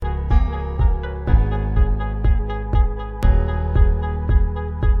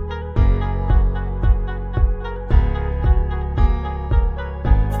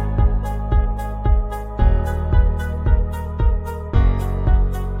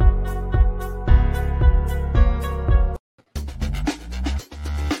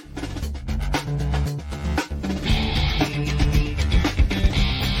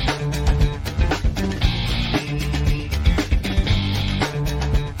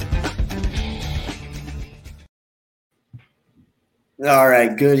All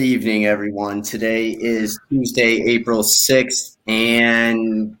right, good evening, everyone. Today is Tuesday, April 6th,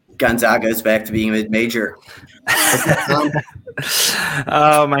 and Gonzaga is back to being mid-major. What's up, Tom?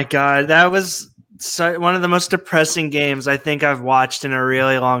 Oh my god, that was one of the most depressing games I think I've watched in a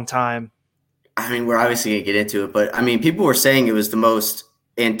really long time. I mean, we're obviously going to get into it, but I mean, people were saying it was the most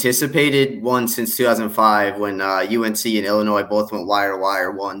anticipated one since 2005 when UNC and Illinois both went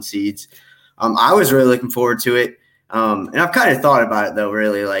wire-to-wire one seeds. I was really looking forward to it. And I've kind of thought about it, though,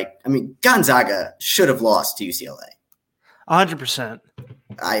 really. Gonzaga should have lost to UCLA. 100%.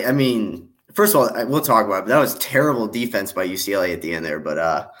 I mean, first of all, we'll talk about it, but that was terrible defense by UCLA at the end there,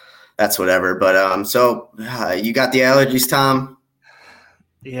 but that's whatever. But you got the allergies, Tom?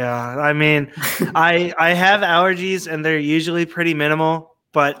 Yeah, I mean, I have allergies and they're usually pretty minimal,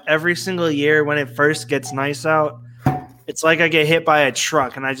 but every single year when it first gets nice out, it's like I get hit by a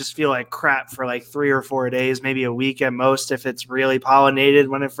truck and I just feel like crap for like 3 or 4 days, maybe a week at most if it's really pollinated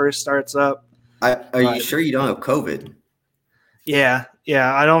when it first starts up. Are you sure you don't have COVID? Yeah,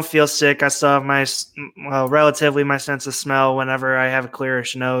 I don't feel sick. I still have relatively my sense of smell whenever I have a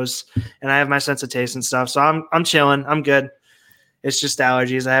clearish nose, and I have my sense of taste and stuff. So I'm chilling. I'm good. It's just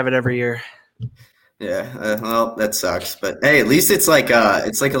allergies. I have it every year. Yeah, well, that sucks. But hey, at least it's like a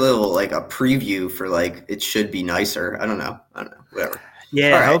little like a preview for like it should be nicer. I don't know. Whatever.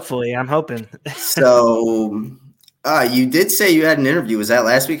 Yeah, All right. hopefully. I'm hoping. So, you did say you had an interview. Was that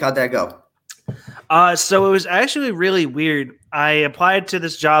last week? How'd that go? So it was actually really weird. I applied to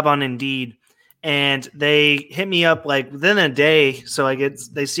this job on Indeed, and they hit me up like within a day. So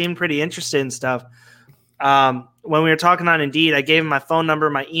they seemed pretty interested in stuff. When we were talking on Indeed, I gave them my phone number,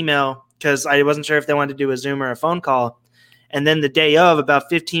 my email, because I wasn't sure if they wanted to do a Zoom or a phone call. And then the day of, about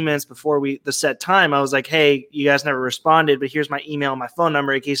 15 minutes before the set time, I was like, hey, you guys never responded, but here's my email and my phone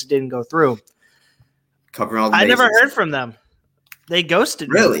number in case it didn't go through. Covering all the I bases. never heard from them. They ghosted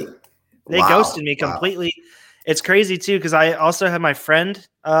me. Really? They ghosted me completely. Wow. It's crazy, too, because I also had my friend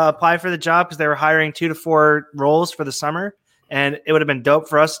apply for the job because they were hiring 2 to 4 roles for the summer. And it would have been dope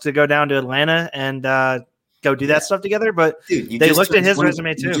for us to go down to Atlanta and go do that stuff together. But dude, they looked at his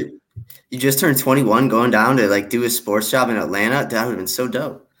resume, too. You just turned 21 going down to like do a sports job in Atlanta. That would have been so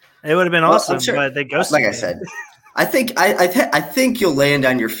dope. It would have been awesome, sure. But they ghosted me. Like I said, I think you'll land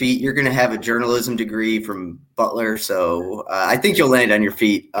on your feet. You're going to have a journalism degree from Butler, so I think you'll land on your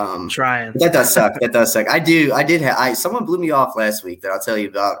feet. Trying. That does suck. Someone blew me off last week that I'll tell you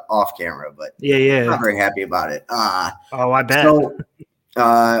about off camera, but yeah, I'm not very happy about it. I bet. So,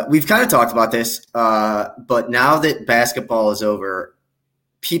 we've kind of talked about this, but now that basketball is over,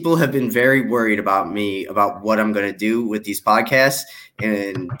 people have been very worried about me, about what I'm going to do with these podcasts.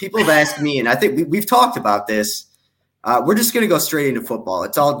 And people have asked me, and I think we've talked about this. We're just going to go straight into football.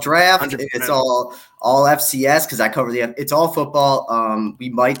 It's all draft. 100%. It's all FCS because I cover it's all football. We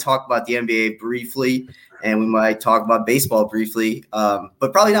might talk about the NBA briefly, and we might talk about baseball briefly,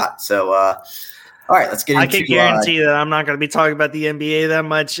 but probably not. So, all right, let's get into it. I can guarantee that I'm not going to be talking about the NBA that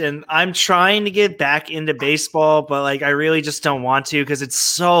much, and I'm trying to get back into baseball, but like I really just don't want to because it's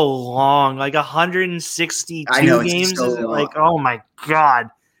so long, like 162 games. So like, oh my god!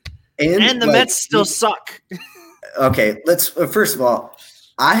 And the Mets still suck. Okay, let's first of all,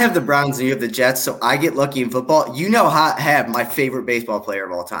 I have the Browns and you have the Jets, so I get lucky in football. You know how I have my favorite baseball player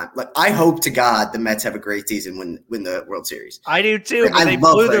of all time. Like, I hope to God the Mets have a great season, win the World Series. I do too, but they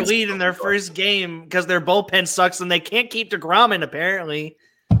blew their lead in their first game because their bullpen sucks and they can't keep DeGrom in, apparently.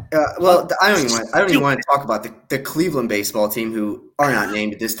 I don't even want to talk about the Cleveland baseball team, who are not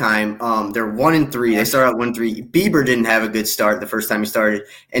named at this time. They're 1-3. They started out 1-3. Bieber didn't have a good start the first time he started,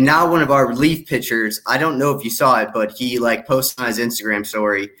 and now one of our relief pitchers. I don't know if you saw it, but he posted on his Instagram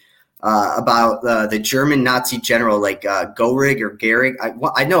story about the German Nazi general, Goering or Gehrig.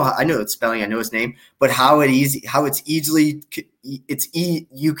 I know its spelling. I know his name, but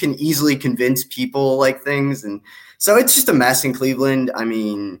you can easily convince people like things, and so it's just a mess in Cleveland. I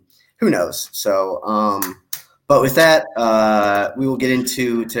mean, who knows? So, but with that, we will get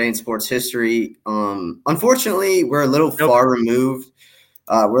into today in sports history. Unfortunately, we're a little far removed.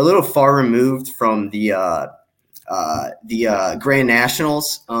 We're a little far removed from the Grand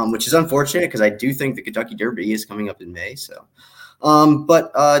Nationals, which is unfortunate because I do think the Kentucky Derby is coming up in May. So,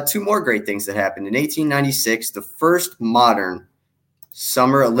 but 2 more great things that happened in 1896. The first modern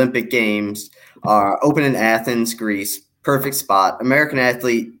Summer Olympic Games open in Athens, Greece. Perfect spot. American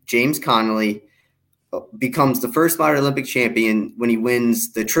athlete James Connolly becomes the first modern Olympic champion when he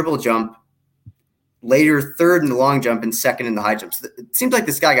wins the triple jump, later third in the long jump and second in the high jump. So it seems like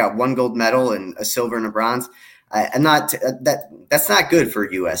this guy got 1 gold medal and a silver and a bronze. That's not good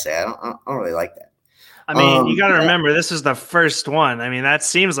for USA. I don't really like that. I mean, you got to remember, this is the first one. I mean, that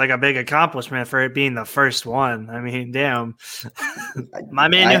seems like a big accomplishment for it being the first one. I mean, damn. My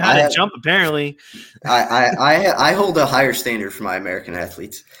man knew how to jump, apparently. I hold a higher standard for my American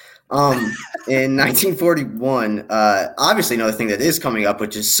athletes. In 1941, obviously another thing that is coming up,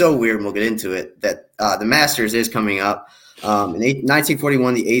 which is so weird, and we'll get into it, that the Masters is coming up. In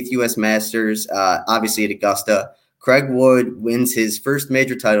 1941, the 8th U.S. Masters, obviously at Augusta, Craig Wood wins his first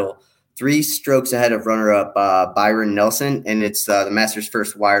major title, 3 strokes ahead of runner-up Byron Nelson, and it's the Masters'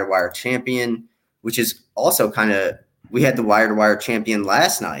 first wire-to-wire champion, which is also kind of – we had the wire-to-wire champion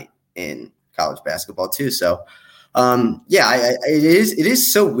last night in college basketball too. So, it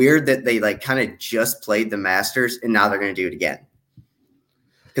is so weird that they like kind of just played the Masters and now they're going to do it again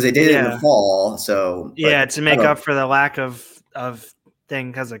because they did it in the fall. So to make up for the lack of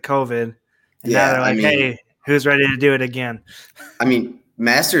thing because of COVID. And now they're like, hey, who's ready to do it again? I mean,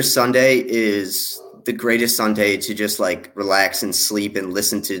 Masters Sunday is the greatest Sunday to just like relax and sleep and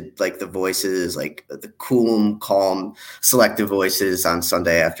listen to like the voices, like the cool, calm, selective voices on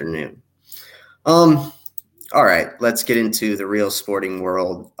Sunday afternoon. All right, let's get into the real sporting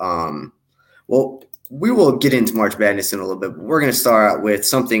world. Well, we will get into March Madness in a little bit, but we're going to start out with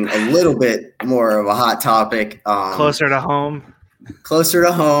something a little bit more of a hot topic. Closer to home.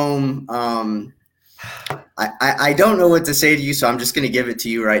 I don't know what to say to you, so I'm just going to give it to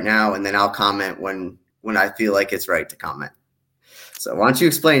you right now, and then I'll comment when I feel like it's right to comment. So why don't you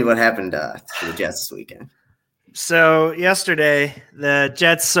explain what happened to the Jets this weekend? So yesterday, the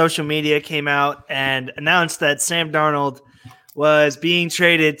Jets' social media came out and announced that Sam Darnold was being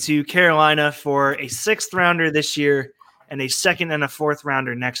traded to Carolina for a 6th rounder this year and a 2nd and a 4th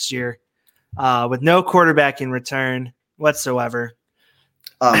rounder next year, with no quarterback in return whatsoever.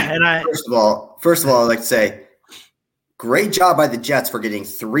 First of all, I'd like to say, great job by the Jets for getting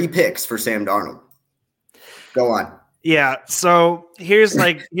 3 picks for Sam Darnold. Go on. Yeah. So here's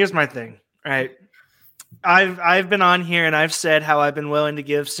my thing, right? I've been on here and I've said how I've been willing to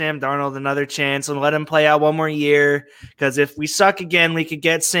give Sam Darnold another chance and let him play out one more year because if we suck again, we could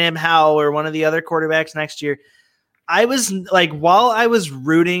get Sam Howell or one of the other quarterbacks next year. I was like, while I was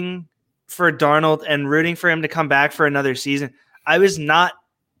rooting for Darnold and rooting for him to come back for another season, I was not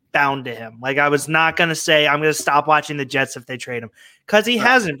bound to him. Like I was not going to say I'm going to stop watching the Jets if they trade him because he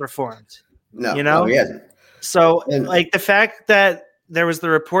hasn't performed. No, he hasn't. So like the fact that there was the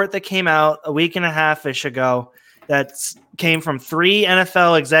report that came out a week and a half-ish ago that came from 3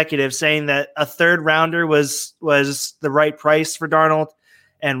 NFL executives saying that a 3rd rounder was the right price for Darnold.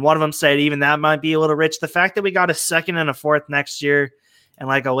 And one of them said even that might be a little rich. The fact that we got a 2nd and a 4th next year and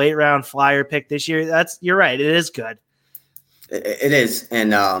like a late round flyer pick this year, you're right. It is good. It is. And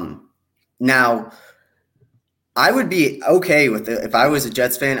now I would be okay with it. If I was a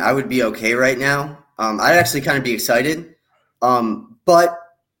Jets fan, I would be okay right now. I'd actually kind of be excited. But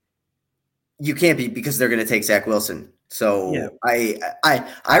you can't be because they're going to take Zach Wilson. So yeah.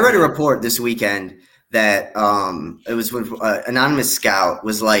 I read a report this weekend that it was when anonymous scout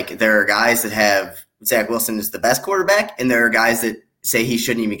was like, there are guys that have Zach Wilson as the best quarterback, and there are guys that say he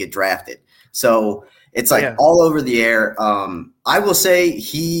shouldn't even get drafted. So it's like all over the air. I will say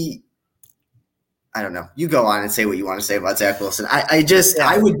I don't know. You go on and say what you want to say about Zach Wilson.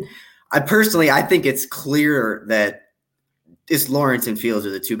 I personally think it's clear that it's Lawrence and Fields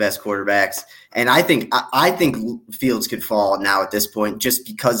are the 2 best quarterbacks. And I think Fields could fall now at this point just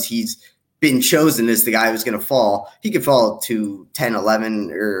because he's been chosen as the guy who's going to fall. He could fall to 10,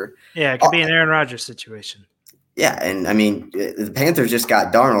 11 or – yeah, it could be an Aaron Rodgers situation. Yeah, and I mean, the Panthers just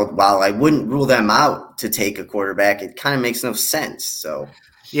got Darnold. While I wouldn't rule them out to take a quarterback, it kind of makes no sense. So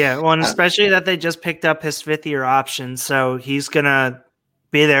yeah, well, and especially that they just picked up his 5th-year option, so he's going to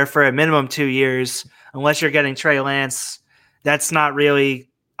be there for a minimum 2 years unless you're getting Trey Lance. That's not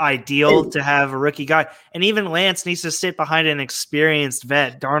really ideal to have a rookie guy. And even Lance needs to sit behind an experienced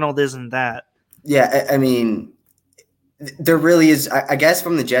vet. Darnold isn't that. Yeah, I mean, there really is. I guess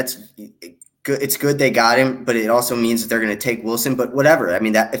from the Jets, it's good they got him, but it also means that they're going to take Wilson. But whatever. I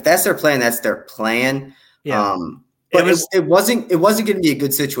mean, if that's their plan, that's their plan. Yeah. But it wasn't going to be a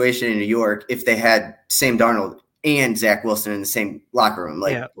good situation in New York if they had Sam Darnold and Zach Wilson in the same locker room.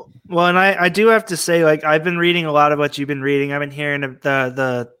 Like, yeah. Well, and I do have to say, like, I've been reading a lot of what you've been reading. I've been hearing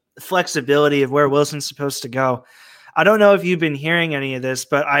the flexibility of where Wilson's supposed to go. I don't know if you've been hearing any of this,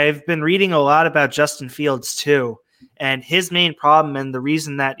 but I've been reading a lot about Justin Fields too. And his main problem and the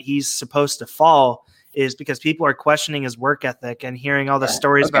reason that he's supposed to fall is because people are questioning his work ethic and hearing all the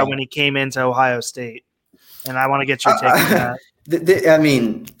stories about when he came into Ohio State. And I want to get your take on that. I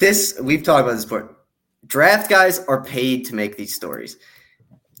mean, we've talked about this before. Draft guys are paid to make these stories.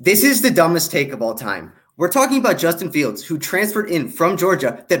 This is the dumbest take of all time. We're talking about Justin Fields, who transferred in from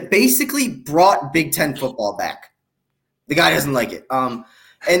Georgia that basically brought Big Ten football back. The guy doesn't like it.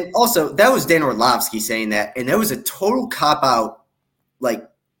 And also, that was Dan Orlovsky saying that, and that was a total cop-out, like,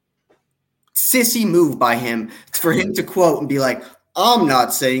 sissy move by him for him to quote and be like, I'm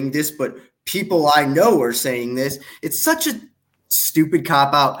not saying this, but people I know are saying this. It's such a stupid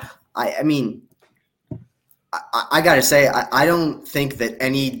cop-out. I mean, I got to say, I don't think that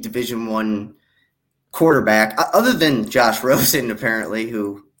any Division I quarterback, other than Josh Rosen, apparently,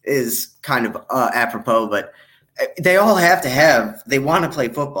 who is kind of apropos, but they all they want to play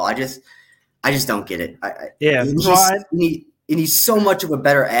football. I just don't get it. He's so much of a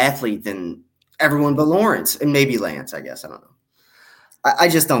better athlete than everyone but Lawrence and maybe Lance, I guess. I don't know. I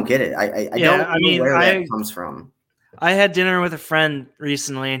just don't get it. I don't know where that comes from. I had dinner with a friend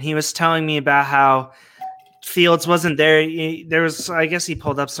recently, and he was telling me about how Fields wasn't there. I guess he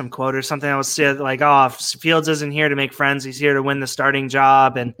pulled up some quote or something that was like, oh, Fields isn't here to make friends. He's here to win the starting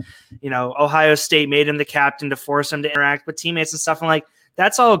job. And, Ohio State made him the captain to force him to interact with teammates and stuff. I'm like,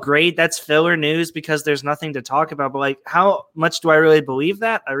 that's all great. That's filler news because there's nothing to talk about. But, like, how much do I really believe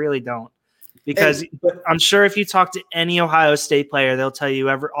that? I really don't. Because I'm sure if you talk to any Ohio State player, they'll tell you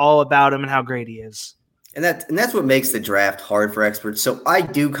all about him and how great he is. And that's what makes the draft hard for experts. So I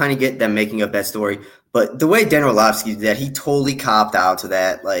do kind of get them making up that story. But the way Dan Orlovsky did that, he totally copped out to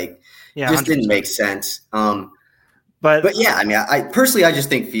that. Like, just 100%. Didn't make sense. But yeah, I mean, I personally just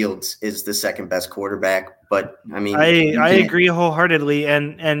think Fields is the second best quarterback. But I mean, I agree wholeheartedly.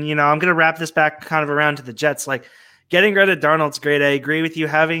 And I'm going to wrap this back kind of around to the Jets. Like, getting rid of Darnold's great. I agree with you.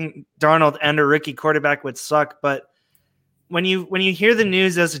 Having Darnold and a rookie quarterback would suck. But when you hear the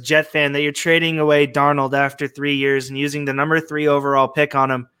news as a Jet fan that you're trading away Darnold after 3 years and using the number 3 overall pick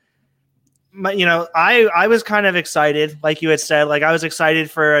on him, I was kind of excited, like you had said. Like, I was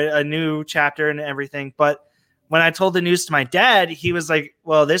excited for a new chapter and everything. But when I told the news to my dad, he was like,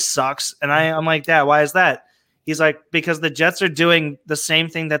 well, this sucks. And I'm like, Dad, why is that? He's like, because the Jets are doing the same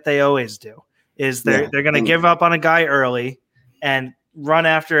thing that they always do. They're going to give up on a guy early and run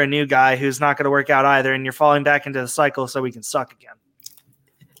after a new guy who's not going to work out either, and you're falling back into the cycle so we can suck again.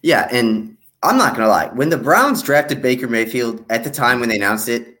 Yeah, and I'm not going to lie. When the Browns drafted Baker Mayfield at the time when they announced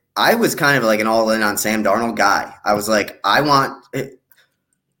it, I was kind of like an all-in on Sam Darnold guy. I was like,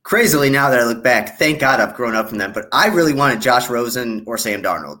 crazily now that I look back, thank God I've grown up from them, but I really wanted Josh Rosen or Sam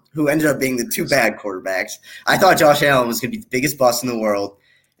Darnold, who ended up being the two bad quarterbacks. I thought Josh Allen was going to be the biggest bust in the world,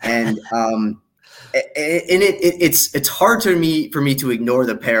 and it's hard for me to ignore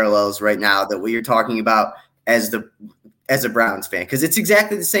the parallels right now that what you're talking about as a Browns fan, because it's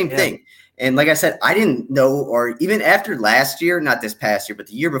exactly the same thing. And like I said, I didn't know, or even after last year, not this past year, but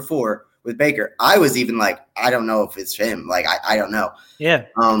the year before with Baker, I was even like, I don't know if it's him. Like, I don't know. Yeah.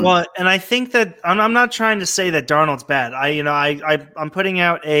 Well, and I think that I'm not trying to say that Darnold's bad. I'm putting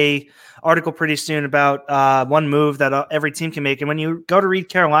out a article pretty soon about one move that every team can make. And when you go to read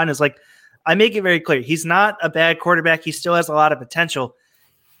Carolina's, like, I make it very clear. He's not a bad quarterback. He still has a lot of potential.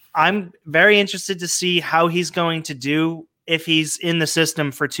 I'm very interested to see how he's going to do if he's in the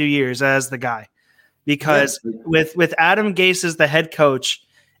system for 2 years as the guy. Because with Adam Gase as the head coach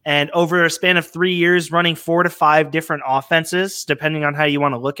and over a span of 3 years running 4 to 5 different offenses, depending on how you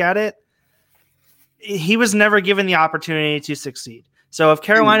want to look at it, he was never given the opportunity to succeed. So if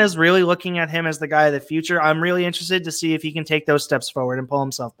Carolina's really looking at him as the guy of the future, I'm really interested to see if he can take those steps forward and pull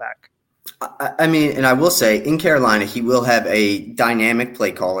himself back. I mean, and I will say, in Carolina, he will have a dynamic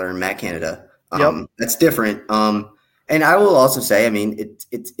play caller in Matt Canada. That's different. And I will also say, I mean,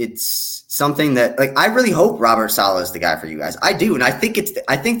 it's something that, like, I really hope Robert Saleh is the guy for you guys. I do, and I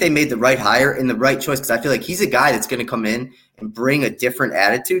think they made the right hire and the right choice, because I feel like he's a guy that's going to come in and bring a different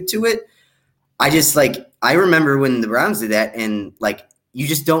attitude to it. I remember when the Browns did that, and like, you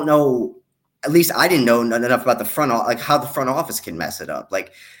just don't know. At least I didn't know enough about how the front office can mess it up.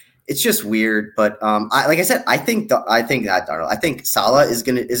 Like, it's just weird. But I think Saleh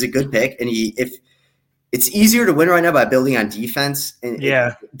is a good pick, and it's easier to win right now by building on defense. And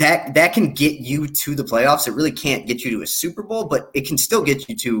that can get you to the playoffs. It really can't get you to a Super Bowl, but it can still get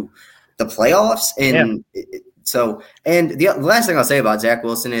you to the playoffs. And the last thing I'll say about Zach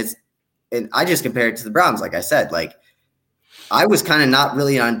Wilson is, and I just compare it to the Browns, like I said, like, I was kind of not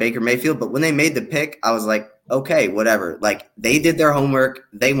really on Baker Mayfield, but when they made the pick, I was like, okay, whatever. Like, they did their homework,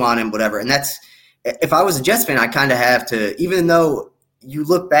 they want him, whatever. And if I was a Jets fan, I kind of have to, even though you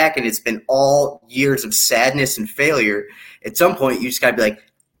look back and it's been all years of sadness and failure, at some point you just got to be like,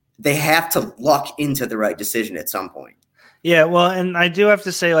 they have to luck into the right decision at some point. Yeah, well, and I do have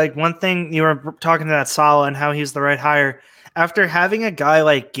to say, like, one thing, you were talking to that Saleh and how he's the right hire. after having a guy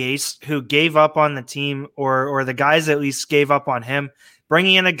like Gase who gave up on the team, or the guys at least gave up on him,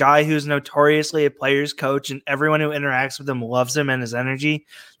 bringing in a guy who's notoriously a player's coach and everyone who interacts with him loves him and his energy,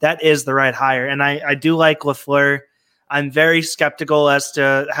 that is the right hire. And I do like LaFleur. I'm very skeptical as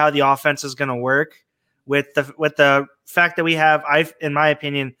to how the offense is going to work with the fact that we have, in my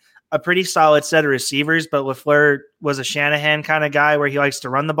opinion, a pretty solid set of receivers, but LaFleur was a Shanahan kind of guy where he likes to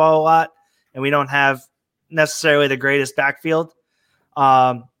run the ball a lot, and we don't have necessarily the greatest backfield.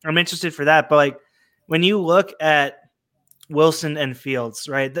 I'm interested for that. But like when you look at Wilson and Fields,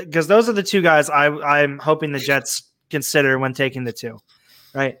 right? Because those are the two guys I'm hoping the Jets consider when taking the two,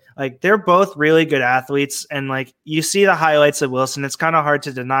 right? Like they're both really good athletes. And like you see the highlights of Wilson, it's kind of hard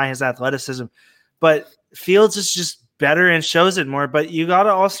to deny his athleticism, but Fields is just better and shows it more. But you got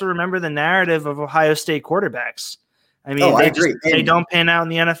to also remember the narrative of Ohio State quarterbacks. I mean, they don't pan out in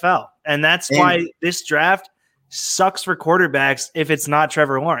the NFL. And that's why this draft sucks for quarterbacks if it's not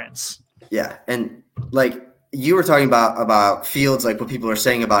Trevor Lawrence. Yeah. And like you were talking about Fields, like what people are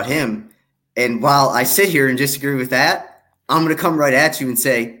saying about him. And while I sit here and disagree with that, I'm going to come right at you and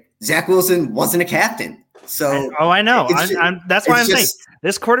say Zach Wilson wasn't a captain. So I know. That's why I'm saying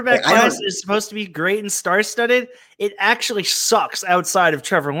this quarterback class is supposed to be great and star-studded. It actually sucks outside of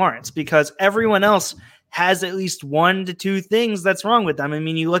Trevor Lawrence because everyone else has at least 1 to 2 things that's wrong with them. I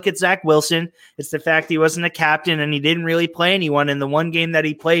mean, you look at Zach Wilson, it's the fact he wasn't a captain and he didn't really play anyone. In the one game that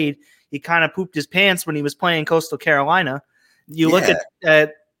he played, he kind of pooped his pants when he was playing Coastal Carolina. You look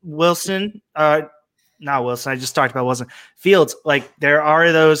at Wilson, not Wilson, I just talked about Wilson. Fields, like there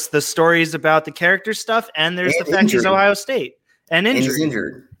are the stories about the character stuff, and there's the fact he's Ohio State and injured. And he's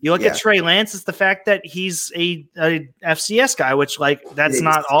injured. You look at Trey Lance, it's the fact that he's a FCS guy, which like that's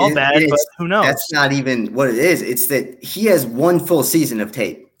not all bad, but who knows? That's not even what it is. It's that he has 1 full season of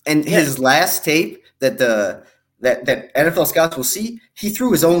tape. And his last tape that that NFL scouts will see, he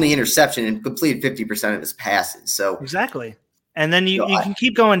threw his only interception and completed 50% of his passes. So exactly. And then you can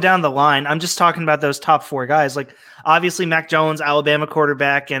keep going down the line. I'm just talking about those top 4 guys. Like obviously Mac Jones, Alabama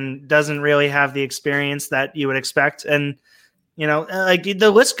quarterback, and doesn't really have the experience that you would expect. And you know, like the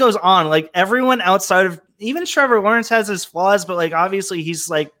list goes on. Like everyone outside of even Trevor Lawrence has his flaws, but like obviously he's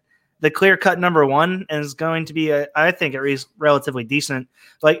like the clear-cut number 1 and is going to be I think at least relatively decent.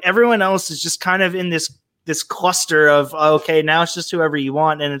 Like everyone else is just kind of in this cluster of okay, now it's just whoever you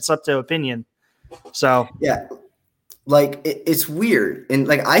want, and it's up to opinion. So yeah, like it's weird, and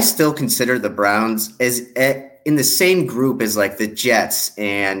like I still consider the Browns as in the same group as like the Jets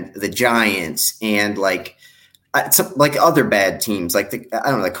and the Giants and like other bad teams, like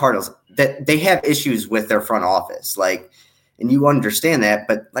the Cardinals, that they have issues with their front office. Like, and you understand that,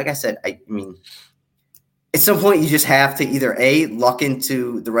 but like I said, I mean, at some point you just have to either A, luck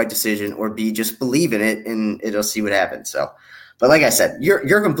into the right decision, or B, just believe in it and it'll see what happens. So, but like I said,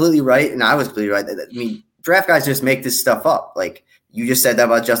 you're completely right, and I was completely right. I mean, draft guys just make this stuff up. Like you just said that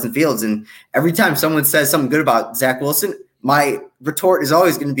about Justin Fields, and every time someone says something good about Zach Wilson, my retort is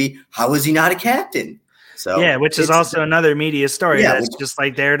always going to be, how is he not a captain? So yeah, which is also another media story that's just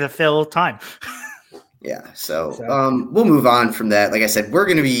like there to fill time. Yeah, so we'll move on from that. Like I said, we're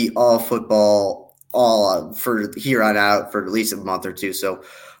going to be all football for here on out for at least a month or two. So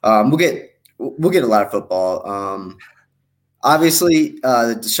we'll get a lot of football. Obviously,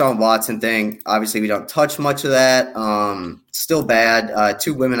 the Deshaun Watson thing. Obviously, we don't touch much of that. Still bad.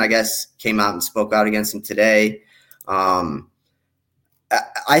 2 women, I guess, came out and spoke out against him today.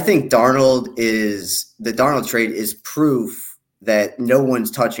 I think the Darnold trade is proof that no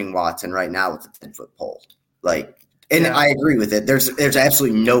one's touching Watson right now with a 10-foot pole. Like, and I agree with it. There's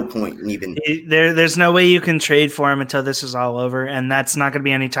absolutely no point in even there's no way you can trade for him until this is all over, and that's not going to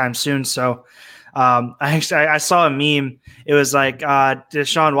be anytime soon. So, I saw a meme. It was like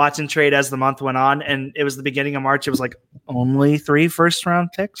Deshaun Watson trade as the month went on, and it was the beginning of March. It was like only 3 first-round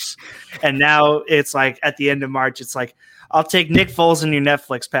picks, and now it's like at the end of March, it's like, I'll take Nick Foles and your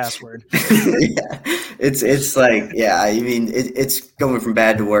Netflix password. Yeah, it's like, yeah, I mean, it's going from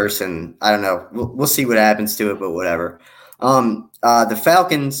bad to worse, and I don't know. We'll see what happens to it, but whatever. The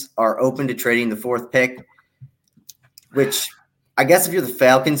Falcons are open to trading the 4th pick, which I guess if you're the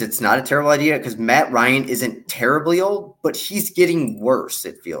Falcons, it's not a terrible idea because Matt Ryan isn't terribly old, but he's getting worse,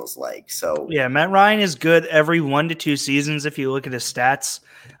 it feels like. So yeah, Matt Ryan is good every 1 to 2 seasons if you look at his stats.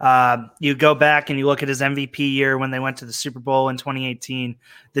 You go back and you look at his MVP year when they went to the Super Bowl in 2018.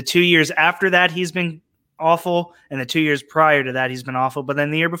 The 2 years after that, he's been awful, and the 2 years prior to that, he's been awful. But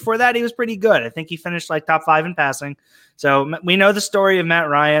then the year before that, he was pretty good. I think he finished like top 5 in passing. So we know the story of Matt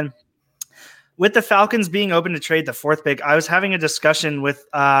Ryan. With the Falcons being open to trade the 4th pick, I was having a discussion with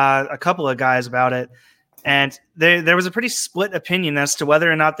a couple of guys about it. And there was a pretty split opinion as to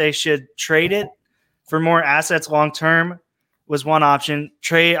whether or not they should trade it for more assets long term was one option.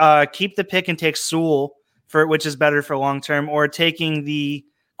 Keep the pick and take Sewell which is better for long term, or taking the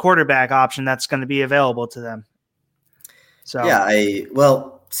quarterback option that's going to be available to them. So yeah, I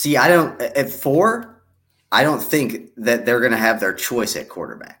don't at 4. I don't think that they're going to have their choice at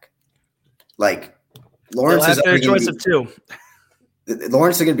quarterback. Like Lawrence is their choice of 2.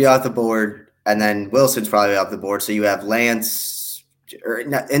 Lawrence is going to be off the board, and then Wilson's probably off the board. So you have Lance,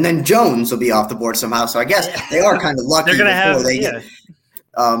 and then Jones will be off the board somehow. So I guess they are kind of lucky. They're going to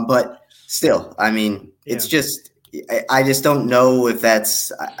have, but still, I mean, it's just I just don't know if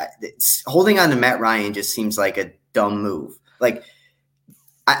that's holding on to Matt Ryan just seems like a dumb move. Like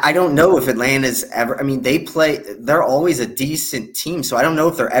I don't know if Atlanta's ever. I mean, they're always a decent team, so I don't know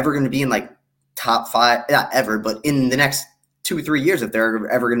if they're ever going to be in like top 5. Not ever, but in the next 2 or 3 years, if they're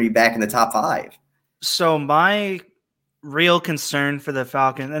ever going to be back in the top 5. So my real concern for the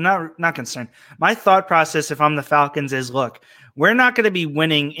Falcons, and not concern, my thought process if I'm the Falcons is, look, we're not going to be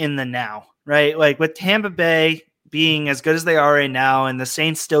winning in the now, right? Like with Tampa Bay being as good as they are right now and the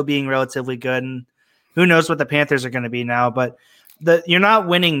Saints still being relatively good, and who knows what the Panthers are going to be now, but you're not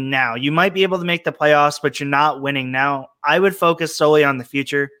winning now. You might be able to make the playoffs, but you're not winning now. I would focus solely on the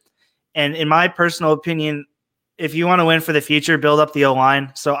future. And in my personal opinion, if you want to win for the future, build up the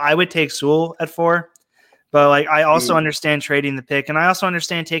O-line. So I would take Sewell at 4. But like I also understand trading the pick, and I also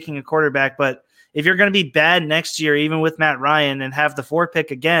understand taking a quarterback. But if you're going to be bad next year, even with Matt Ryan, and have the 4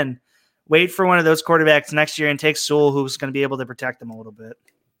 pick again, wait for one of those quarterbacks next year and take Sewell, who's going to be able to protect them a little bit.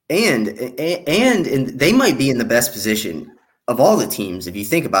 And they might be in the best position of all the teams if you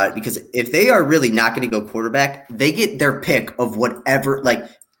think about it, because if they are really not going to go quarterback, they get their pick of whatever. Like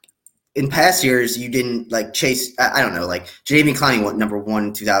in past years, you didn't like chase. I don't know, like Jadeveon Clowney went number 1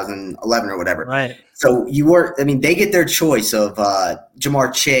 in 2011 or whatever. Right. So they get their choice of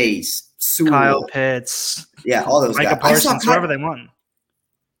Jamar Chase, Sewell, Kyle Pitts, all those Micah guys. Parsons, whoever they want.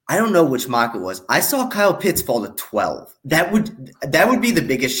 I don't know which mock it was. I saw Kyle Pitts fall to 12. That would be the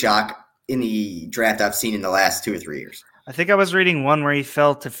biggest shock in the draft I've seen in the last 2 or 3 years. I think I was reading one where he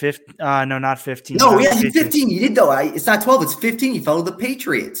fell to 15. No, not 15. No, yeah, 15. You did though. It's not 12. It's 15. He fell to the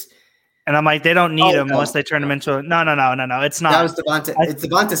Patriots. And I'm like, they don't need him unless they turn him into no. It's not. That was Devonta. It's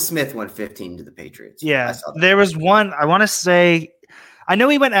Devonta Smith went 15 to the Patriots. Yeah, there was one. I want to say, I know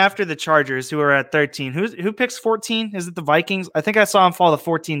he went after the Chargers, who are at 13. Who picks 14? Is it the Vikings? I think I saw him fall to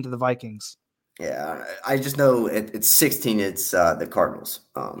 14 to the Vikings. Yeah, I just know it's 16. It's the Cardinals.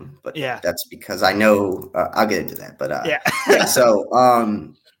 But yeah, that's because I know. I'll get into that. But yeah. So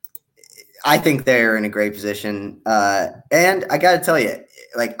I think they're in a great position. And I got to tell you,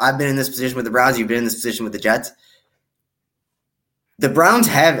 like I've been in this position with the Browns. You've been in this position with the Jets. The Browns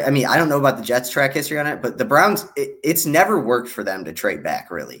have. I mean, I don't know about the Jets' track history on it, but the Browns, it's never worked for them to trade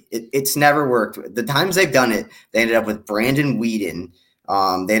back. Really, it's never worked. The times they've done it, they ended up with Brandon Weeden.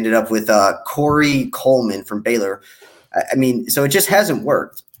 They ended up with Corey Coleman from Baylor. I mean, so it just hasn't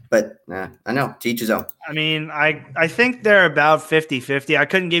worked. But I know, to each his own. I mean, I think they're about 50-50. I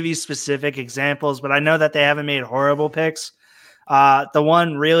couldn't give you specific examples, but I know that they haven't made horrible picks. The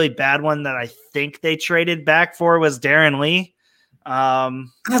one really bad one that I think they traded back for was Darren Lee. I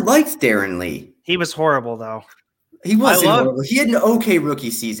liked Darren Lee. He was horrible, though. He wasn't horrible. He had an okay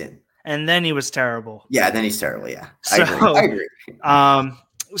rookie season. And then he was terrible. Yeah, then he's terrible, yeah. I agree.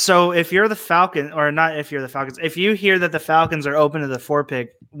 So if you're the Falcons, or not if you're the Falcons, if you hear that the Falcons are open to the 4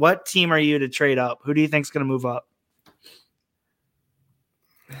 pick, what team are you to trade up? Who do you think is going to move up?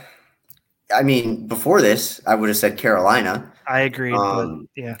 I mean, before this, I would have said Carolina. I agree. But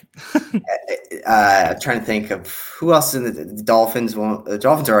yeah. I'm trying to think of who else in the Dolphins. Well, the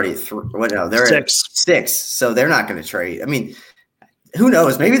Dolphins are already at 3. They're 6. At 6, so they're not going to trade. I mean, who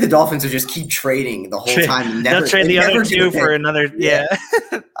knows? Maybe the Dolphins will just keep trading the whole time. They'll trade the other 2 for another. Yeah.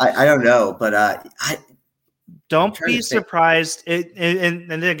 I don't know, but don't be surprised.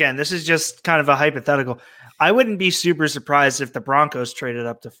 And again, this is just kind of a hypothetical. I wouldn't be super surprised if the Broncos traded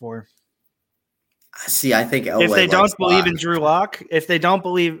up to 4. See, I think if they don't believe in Drew Lock, if they don't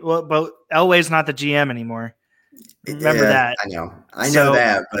believe, but Elway's not the GM anymore. Remember that. I know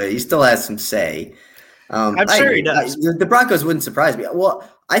that, but he still has some say. I'm sure he does. The Broncos wouldn't surprise me. Well,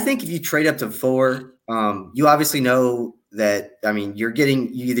 I think if you trade up to 4, you obviously know that. I mean, you're getting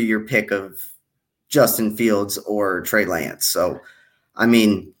either your pick of Justin Fields or Trey Lance. So, I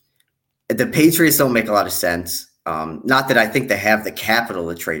mean, the Patriots don't make a lot of sense. Not that I think they have the capital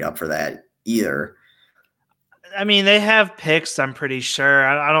to trade up for that either. I mean, they have picks, I'm pretty sure.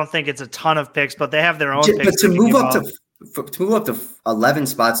 I don't think it's a ton of picks, but they have their own picks. But to move up to to move up to 11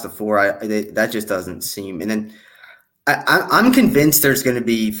 spots to 4, that just doesn't seem. And then I'm convinced there's going to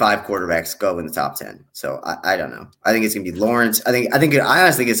be 5 quarterbacks go in the top 10. So I don't know. I think it's going to be Lawrence. I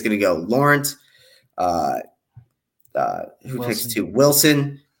honestly think it's going to go Lawrence. Who picks 2?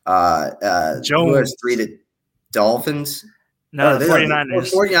 Wilson. Jones. Who has 3? The Dolphins. No, the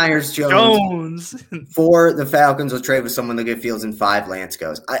 49ers. 49ers, Jones. 4, the Falcons will trade with someone to get Fields, and 5, Lance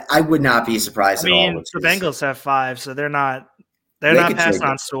goes. I would not be surprised at all. The Bengals have 5, so they're not passing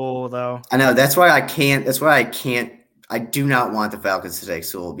on Sewell, though. I know. That's why I can't. I do not want the Falcons to take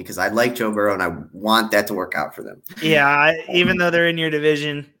Sewell because I like Joe Burrow and I want that to work out for them. Yeah, even though they're in your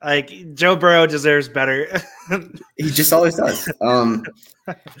division, like Joe Burrow deserves better. He just always does. The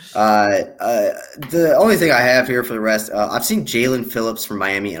only thing I have here for the rest, I've seen Jalen Phillips from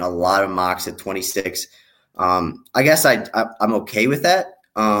Miami in a lot of mocks at 26. I guess I'm okay with that.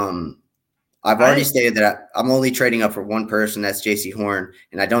 I've already stated that I'm only trading up for one person. That's J.C. Horn,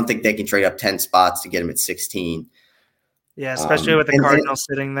 and I don't think they can trade up 10 spots to get him at 16. Yeah, especially with the Cardinals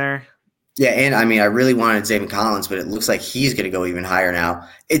sitting there. Yeah, and I mean, I really wanted Zayvon Collins, but it looks like he's going to go even higher now.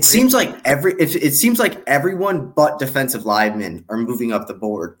 It seems like everyone but defensive linemen are moving up the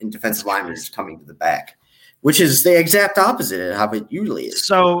board, and defensive linemen is coming to the back, which is the exact opposite of how it usually is.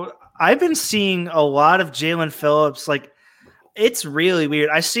 So I've been seeing a lot of Jalen Phillips. Like, it's really weird.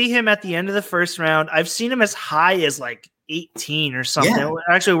 I see him at the end of the first round. I've seen him as high as like 18 or something. Yeah.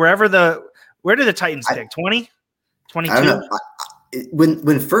 Actually, where did the Titans pick? 20? 22? I don't know.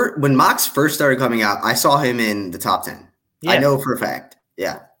 When mocks first started coming out, I saw him in the top 10. Yeah. I know for a fact.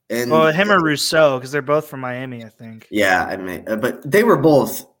 Yeah. And him or Rousseau, because they're both from Miami, I think. Yeah, I mean, but they were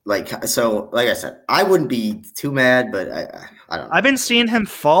both like I said, I wouldn't be too mad, but I don't know. I've been seeing him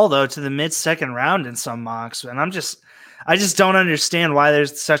fall though to the mid-second round in some mocks, and I just don't understand why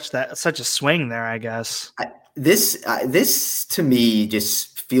there's such a swing there, I guess. This to me just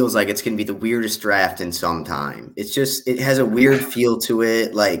feels like it's going to be the weirdest draft in some time. It has a weird feel to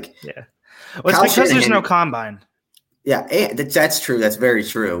it. Like, yeah, well, it's because there's no combine. Yeah, that's true. That's very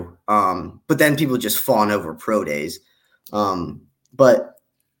true. But then people just fawn over pro days. But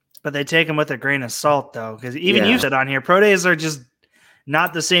they take them with a grain of salt, though, because even you said on here, pro days are just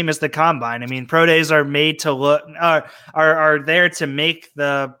not the same as the combine. I mean, pro days are made to look are there to make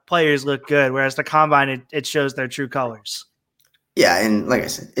the players look good, whereas the combine it shows their true colors. Yeah, and like I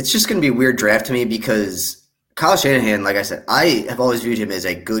said, it's just going to be a weird draft to me because Kyle Shanahan, like I said, I have always viewed him as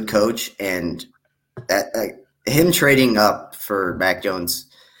a good coach, and him trading up for Mac Jones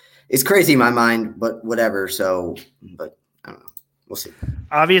is crazy in my mind, but whatever. So, but I don't know. We'll see.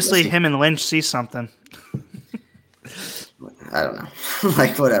 Obviously, him and Lynch see something. I don't know.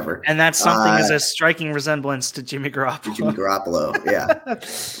 Like, whatever. And that something is a striking resemblance to Jimmy Garoppolo. Yeah.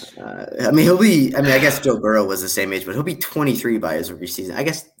 I guess Joe Burrow was the same age, but he'll be 23 by his rookie season. I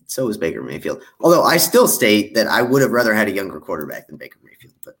guess so is Baker Mayfield. Although I still state that I would have rather had a younger quarterback than Baker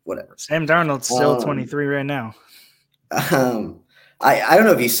Mayfield, but whatever. Sam Darnold's still 23 right now. I don't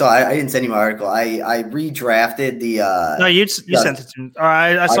know if you saw. I didn't send you my article. I redrafted the. No, you sent it to me. Or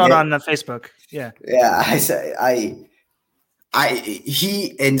I saw it on Facebook. Yeah. Yeah,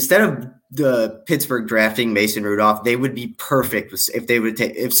 he instead of the Pittsburgh drafting Mason Rudolph, they would be perfect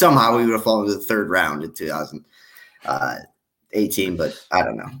if somehow we would have fallen to the third round in 2018. But I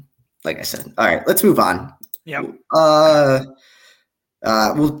don't know. Like I said, all right, let's move on. Yeah.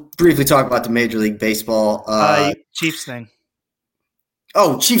 We'll briefly talk about the Major League Baseball Chiefs thing.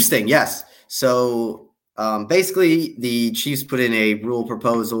 Oh, Chiefs thing, yes. So basically, the Chiefs put in a rule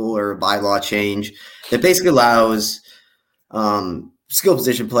proposal or a bylaw change that basically allows skill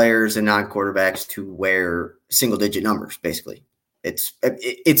position players and non-quarterbacks to wear single-digit numbers. Basically, it's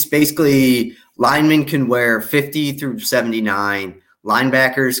basically linemen can wear 50 through 79.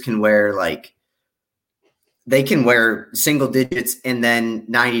 Linebackers can wear they can wear single digits and then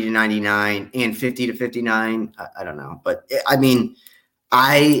 90 to 99 and 50 to 59. I don't know, but I mean,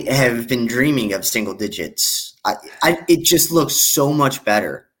 I have been dreaming of single digits. It just looks so much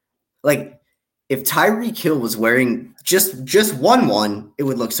better. Like if Tyreek Hill was wearing just 1-1, it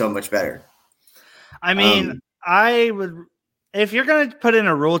would look so much better. I mean, I would if you're going to put in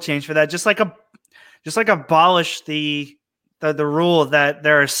a rule change for that, just abolish the rule that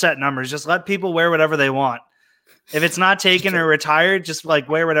there are set numbers. Just let people wear whatever they want. If it's not taken or retired, just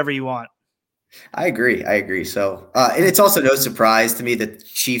wear whatever you want. I agree. So, and it's also no surprise to me that the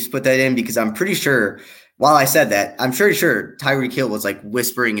Chiefs put that in because I'm pretty sure while I said that, I'm pretty sure Tyreek Hill was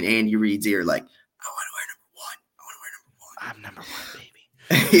whispering in Andy Reid's ear, I want to wear number one. I want to wear number one. I'm number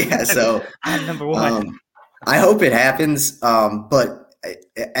one, baby. Yeah. So I'm number one. I hope it happens. But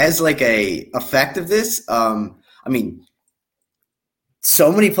as a effect of this, I mean,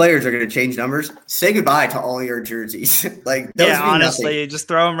 So many players are going to change numbers. Say goodbye to all your jerseys. Like, those Yeah, mean honestly, nothing. just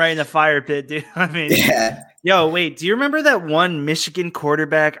throw them right in the fire pit, dude. I mean, Yeah. yo, wait, do you remember that one Michigan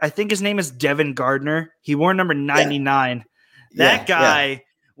quarterback? I think his name is Devin Gardner. He wore number Yeah. 99. That Yeah. Yeah. guy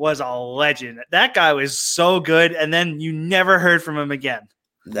was a legend. That guy was so good, and then you never heard from him again.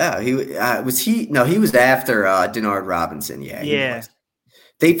 No, he was he. No, he was after Denard Robinson. Yeah, he Yeah. was.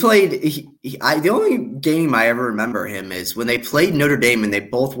 They played. The only game I ever remember him is when they played Notre Dame and they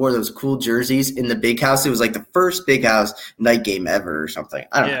both wore those cool jerseys in the Big House. It was like the first Big House night game ever or something.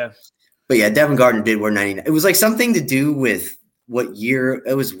 I don't know. But yeah, Devin Gardner did wear 99. It was like something to do with what year.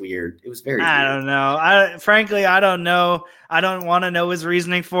 It was weird. It was very I weird. don't know. Frankly, I don't know. I don't want to know his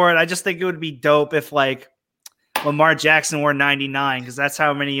reasoning for it. I just think it would be dope if like Lamar Jackson wore 99 because that's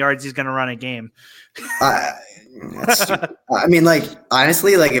how many yards he's going to run a game. That's stupid. I mean, like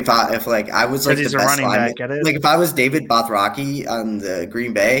honestly, like if I was like the he's a best running lineman, back, get it? like if I was David Bothrocki on the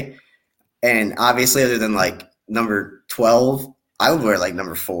Green Bay, and obviously other than like number 12, I would wear like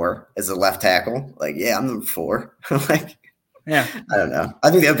number 4 as a left tackle. Like, yeah, I'm number 4. Like, yeah, I don't know. I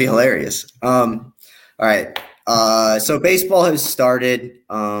think that would be hilarious. All right. So baseball has started.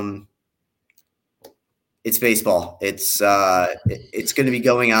 It's baseball. It's going to be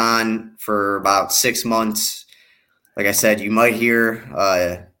going on for about 6 months. Like I said, you might hear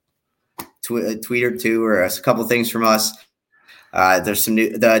a tweet or two or a couple things from us. There's some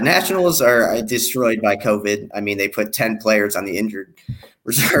new. The Nationals are destroyed by COVID. I mean, they put 10 players on the injured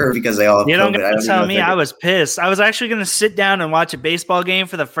reserve because they all have you COVID. don't tell me. I was pissed. I was actually going to sit down and watch a baseball game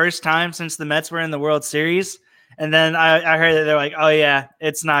for the first time since the Mets were in the World Series, and then I heard that they're like, "Oh yeah,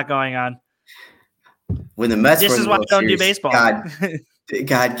 it's not going on." When the Mets this were in is the why I World don't Series, do baseball.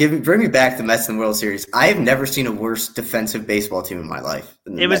 God, bring me back the Mets in the World Series. I have never seen a worse defensive baseball team in my life.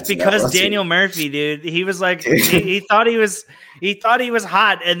 It was because Daniel Murphy, dude. He was like, he thought he was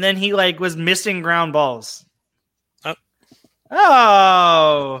hot, and then he like was missing ground balls.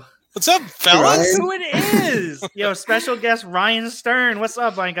 Oh, what's up, fellas? Who it is? Yo, special guest Ryan Stern. What's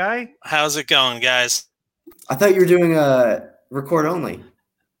up, my guy? How's it going, guys? I thought you were doing a record only.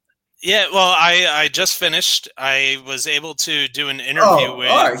 Yeah, well, I just finished. I was able to do an interview with.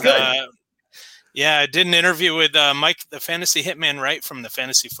 All right, good. Yeah, I did an interview with Mike, the fantasy hitman, right from the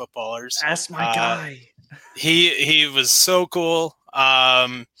Fantasy Footballers. That's my guy. He was so cool.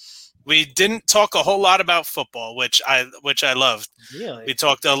 We didn't talk a whole lot about football, which I loved. Really? We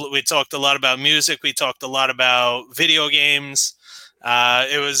talked a lot about music. We talked a lot about video games.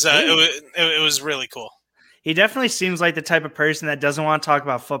 It was really cool. He definitely seems like the type of person that doesn't want to talk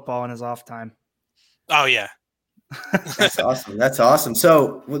about football in his off time. Oh yeah. That's awesome. That's awesome.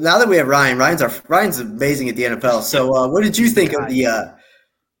 So now that we have Ryan's amazing at the NFL. So what did you think of the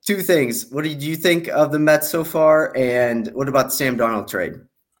two things? What did you think of the Mets so far, and what about the Sam Darnold trade?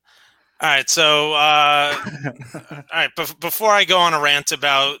 All right. So before I go on a rant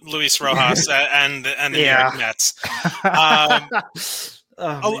about Luis Rojas and the New York Mets,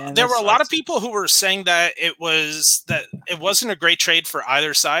 there were a lot of people who were saying that it wasn't a great trade for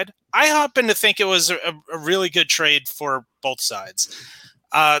either side. I happen to think it was a really good trade for both sides.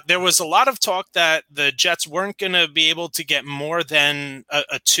 There was a lot of talk that the Jets weren't going to be able to get more than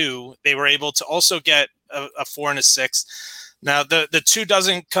a 2. They were able to also get a 4 and a 6. Now, the 2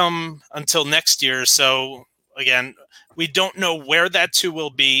 doesn't come until next year. So, again, we don't know where that 2 will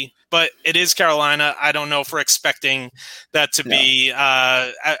be, but it is Carolina. I don't know if we're expecting that to be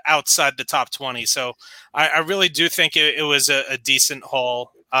outside the top 20. So I really do think it was a decent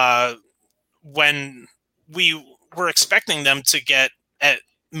haul when we were expecting them to get at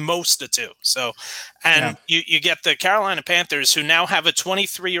most a 2. So, and you get the Carolina Panthers, who now have a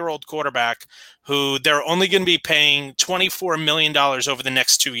 23-year-old quarterback who they're only going to be paying $24 million over the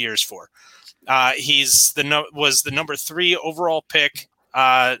next 2 years for. Was the number 3 overall pick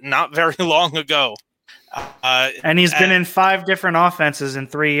not very long ago. And he's been in 5 different offenses in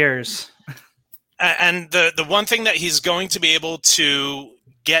 3 years. And the one thing that he's going to be able to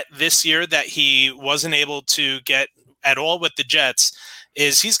get this year that he wasn't able to get at all with the Jets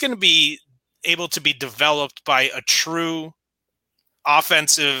is he's going to be able to be developed by a true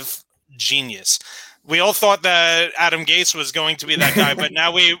offensive genius. We all thought that Adam Gase was going to be that guy, but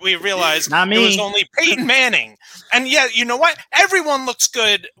now we realize it was only Peyton Manning. And yeah, you know what? Everyone looks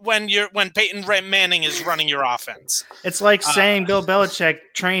good when Peyton Manning is running your offense. It's like saying Bill Belichick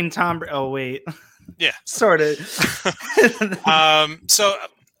trained Tom. Oh wait, yeah, sort of. So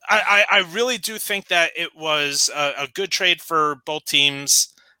I really do think that it was a good trade for both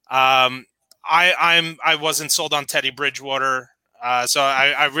teams. I wasn't sold on Teddy Bridgewater, so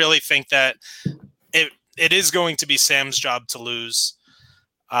I really think that it is going to be Sam's job to lose.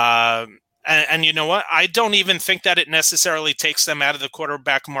 And you know what? I don't even think that it necessarily takes them out of the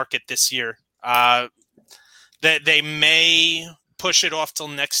quarterback market this year. That they may push it off till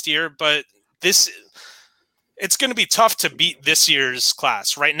next year, but it's going to be tough to beat this year's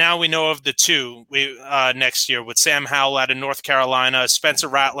class. Right now, we know of the two next year with Sam Howell out of North Carolina, Spencer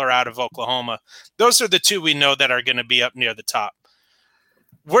Rattler out of Oklahoma. Those are the two we know that are going to be up near the top.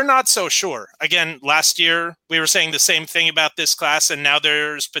 We're not so sure. Again, last year, we were saying the same thing about this class, and now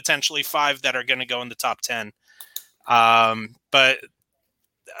there's potentially 5 that are going to go in the top 10. But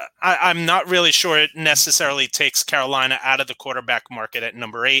I'm not really sure it necessarily takes Carolina out of the quarterback market at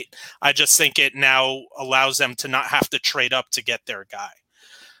number 8. I just think it now allows them to not have to trade up to get their guy.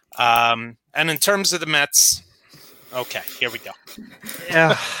 And in terms of the Mets, okay, here we go.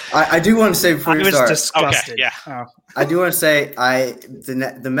 Yeah, I do want to say before you start. Disgusted. Okay, yeah. Oh. I do want to say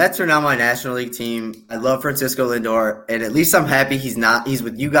the Mets are now my National League team. I love Francisco Lindor, and at least I'm happy he's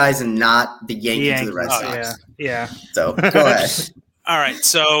with you guys and not the Yankees or the Red Sox. Yeah. So go ahead. All right,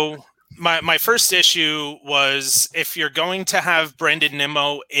 so my first issue was if you're going to have Brandon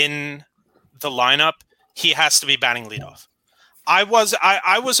Nimmo in the lineup, he has to be batting leadoff. I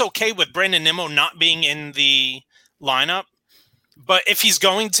was okay with Brandon Nimmo not being in the lineup, but if he's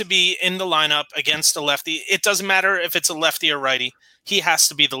going to be in the lineup against a lefty, it doesn't matter if it's a lefty or righty. He has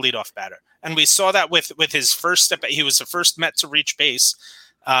to be the leadoff batter, and we saw that with his first step. He was the first Met to reach base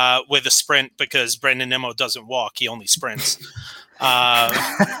with a sprint because Brandon Nimmo doesn't walk; he only sprints.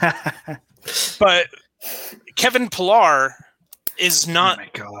 But Kevin Pillar is not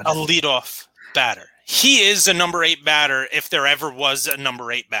a leadoff batter. He is a number 8 batter if there ever was a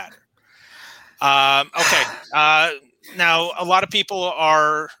number 8 batter. Okay. Now, a lot of people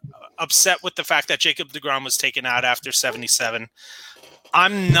are upset with the fact that Jacob deGrom was taken out after 77.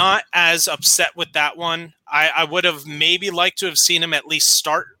 I'm not as upset with that one. I would have maybe liked to have seen him at least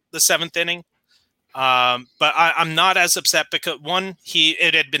start the 7th inning. But I'm not as upset because, one,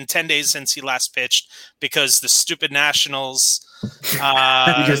 it had been 10 days since he last pitched because the stupid Nationals we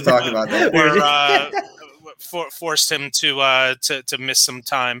just talked about that. Forced him to miss some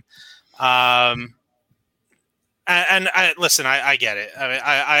time. And listen, I get it. I mean,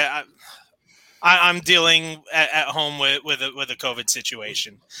 I'm dealing at home with a COVID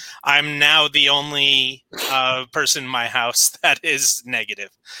situation. I'm now the only person in my house that is negative.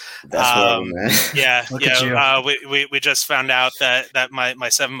 That's horrible, man. Yeah, we just found out that my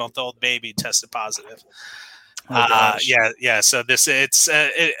 7-month-old baby tested positive. So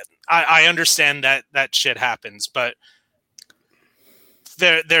I understand that shit happens, but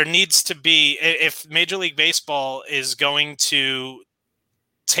there needs to be, if Major League Baseball is going to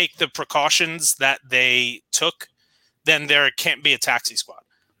take the precautions that they took, then there can't be a taxi squad.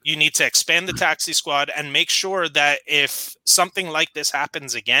 You need to expand the taxi squad and make sure that if something like this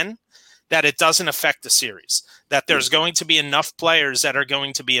happens again, that it doesn't affect the series, that there's going to be enough players that are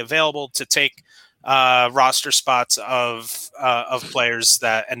going to be available to take roster spots of players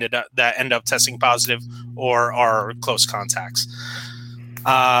that end up testing positive or are close contacts.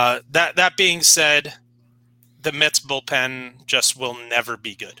 That being said, the Mets bullpen just will never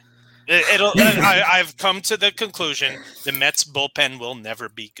be good. I've come to the conclusion the Mets bullpen will never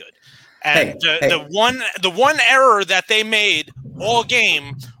be good. And the one error that they made all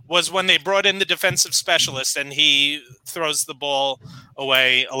game was when they brought in the defensive specialist and he throws the ball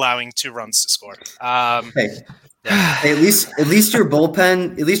away, allowing 2 runs to score. Hey, at least your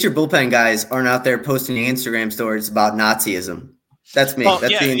bullpen guys aren't out there posting Instagram stories about Nazism. That's me. That's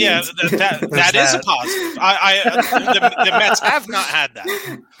the Indians. That is a positive. The Mets have not had that.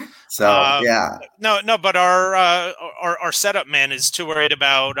 So no, but our setup man is too worried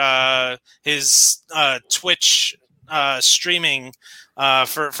about his Twitch streaming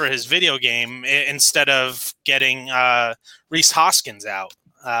for his video game instead of getting Rhys Hoskins out.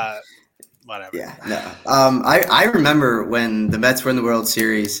 Whatever. Yeah, no. I remember when the Mets were in the World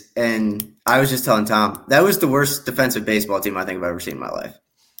Series, and I was just telling Tom that was the worst defensive baseball team I think I've ever seen in my life.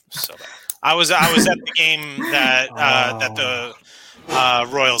 So bad. I was at the game that the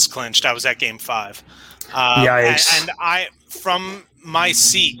Royals clinched. I was at Game 5. Yikes! And I, from my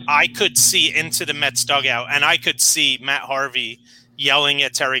seat, I could see into the Mets dugout, and I could see Matt Harvey yelling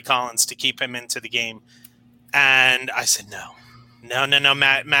at Terry Collins to keep him into the game. And I said, no,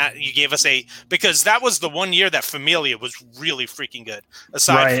 Matt, you gave us because that was the one year that Familia was really freaking good.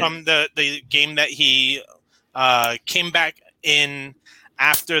 Aside from the game that he came back in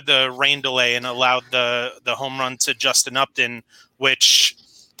after the rain delay and allowed the home run to Justin Upton, which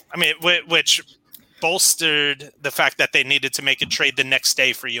bolstered the fact that they needed to make a trade the next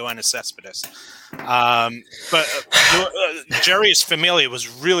day for Ioannis Cespedes. But Jarius Familia was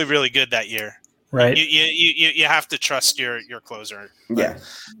really, really good that year. Right. You have to trust your closer. Yeah.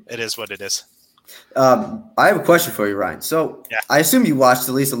 It is what it is. I have a question for you, Ryan. So I assume you watched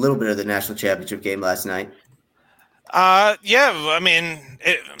at least a little bit of the national championship game last night. Yeah, I mean,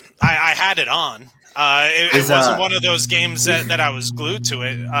 I had it on. It wasn't one of those games that I was glued to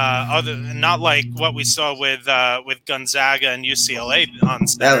it. Not like what we saw with Gonzaga and UCLA on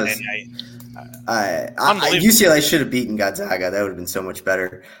Saturday night. UCLA should have beaten Gonzaga. That would have been so much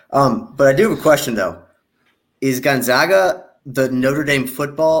better. But I do have a question though. Is Gonzaga the Notre Dame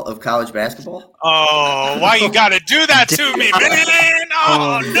football of college basketball? Oh, why you got to do that to me, man?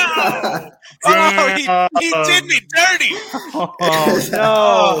 Oh, no. Oh, he did me dirty. Oh,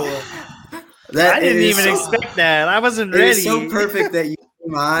 no. I didn't even expect that. I wasn't ready. It's so perfect that you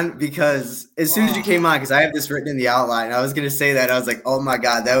came on, because as soon as you came on, because I have this written in the outline, I was going to say that. I was like, oh, my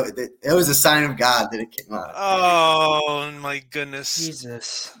God, that was a sign of God that it came on. Oh, my goodness.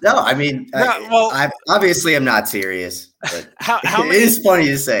 Jesus. No, I mean, I obviously am not serious, but it is funny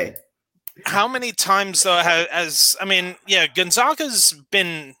to say. How many times, though, Gonzaga's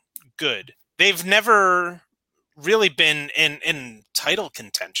been good. They've never really been in title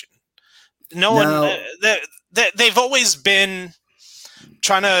contention. They've always been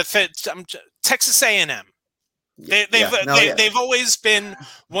trying to fit Texas A&M. They've always been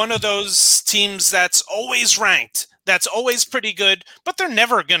one of those teams that's always ranked, that's always pretty good, but they're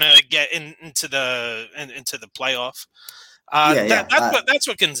never gonna get into the playoff. That's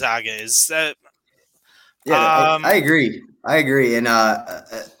what Gonzaga is. I agree, and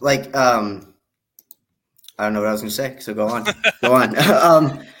I don't know what I was going to say, so go on.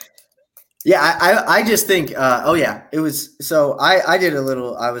 I just think, it was, so I did a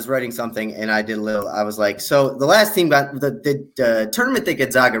little, I was writing something and I did a little, I was like, so the last team got the tournament that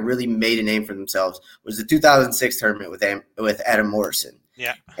Gonzaga really made a name for themselves was the 2006 tournament with Adam Morrison.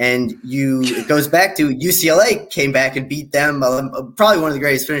 Yeah. And it goes back to UCLA came back and beat them, probably one of the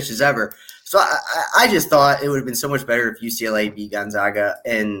greatest finishes ever. So I just thought it would have been so much better if UCLA beat Gonzaga.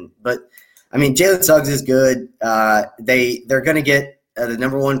 But I mean, Jalen Suggs is good. They're going to get the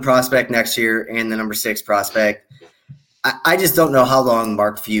number 1 prospect next year and the number 6 prospect. I just don't know how long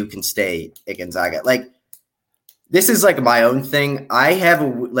Mark Few can stay at Gonzaga. Like, this is like my own thing. I have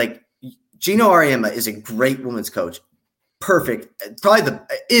Gino Auriemma is a great women's coach. Perfect. Probably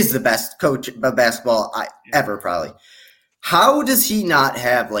is the best coach of basketball ever, probably. How does he not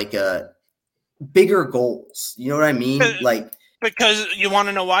have like a bigger goals? You know what I mean? Because you want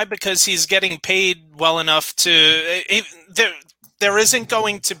to know why? Because he's getting paid well enough to there isn't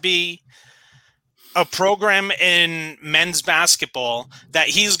going to be a program in men's basketball that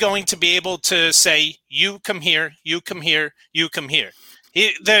he's going to be able to say, you come here, you come here, you come here.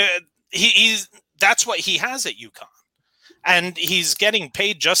 That's what he has at UConn. And he's getting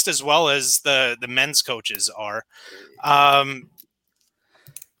paid just as well as the men's coaches are.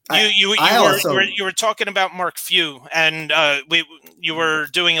 You were talking about Mark Few, and you were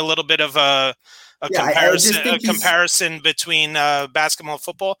doing a little bit of a comparison between basketball and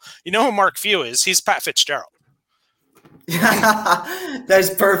football. You know who Mark Few is? He's Pat Fitzgerald. That's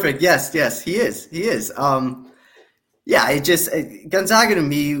perfect. Yes, he is. Gonzaga to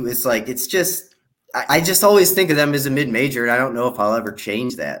me is like, it's just, I just always think of them as a mid-major, and I don't know if I'll ever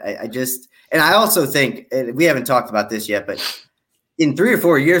change that. And I also think, and we haven't talked about this yet, but in 3 or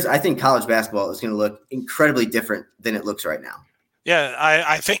 4 years, I think college basketball is going to look incredibly different than it looks right now. Yeah,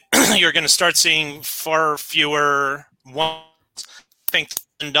 I think you're going to start seeing far fewer ones. I think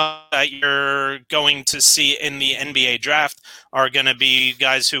that you're going to see in the NBA draft are going to be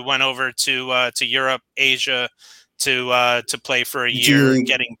guys who went over to Europe, Asia to play for a year,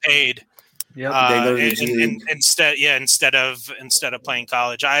 getting paid. Yeah, instead of playing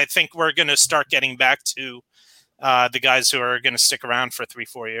college. I think we're going to start getting back to the guys who are going to stick around for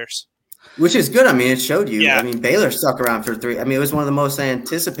 3-4 years. Which is good. I mean, it showed you. Yeah. I mean, Baylor stuck around for 3. I mean, it was one of the most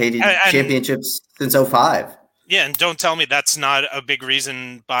anticipated championships since 2005. Yeah, and don't tell me that's not a big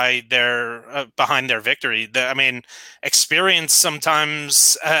reason behind their victory. I mean, experience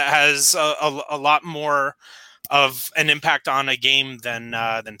sometimes has a lot more of an impact on a game than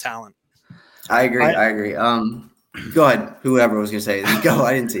talent. I agree. Go ahead. Whoever was going to say it. Go.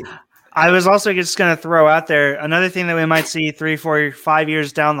 I didn't see. I was also just going to throw out there another thing that we might see 3, 4, 5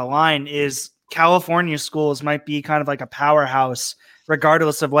 years down the line is California schools might be kind of like a powerhouse,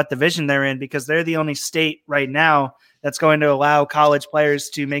 regardless of what division they're in, because they're the only state right now that's going to allow college players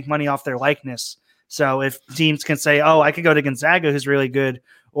to make money off their likeness. So if teams can say, oh, I could go to Gonzaga, who's really good,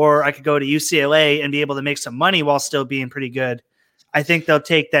 or I could go to UCLA and be able to make some money while still being pretty good, I think they'll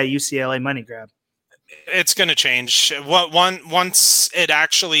take that UCLA money grab. It's going to change. Once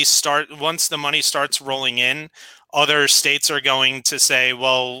the money starts rolling in, other states are going to say,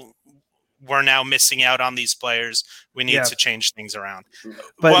 well, we're now missing out on these players. We need to change things around.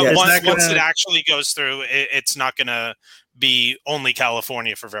 But once it actually goes through, it's not going to be only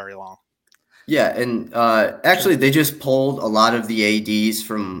California for very long. Yeah, and actually, they just pulled a lot of the ADs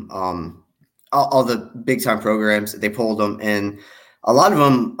from all the big-time programs. They pulled them, and a lot of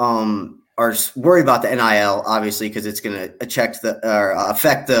them are worried about the NIL, obviously, because it's going to affect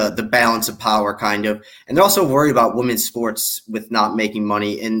the balance of power, kind of. And they're also worried about women's sports with not making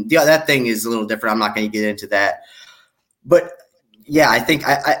money. And that thing is a little different. I'm not going to get into that. But, yeah, I think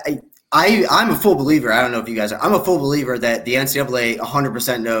I'm a full believer. I don't know if you guys are. I'm a full believer that the NCAA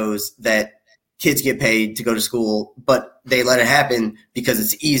 100% knows that kids get paid to go to school, but they let it happen because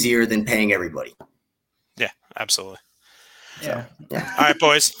it's easier than paying everybody. Yeah, absolutely. Yeah. All right,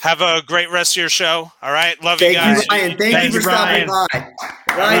 boys. Have a great rest of your show. All right. Love you guys. Thank you for stopping by.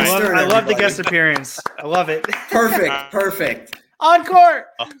 I love the guest appearance. I love it. Perfect. Encore.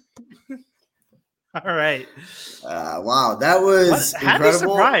 All right. Wow. That was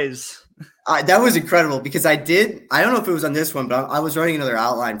incredible. Surprise. That was incredible because I don't know if it was on this one, but I was writing another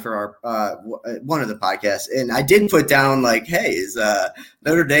outline for our one of the podcasts, and I did put down like, hey, is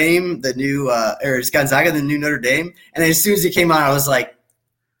Notre Dame the new or is Gonzaga the new Notre Dame? And as soon as it came out, I was like,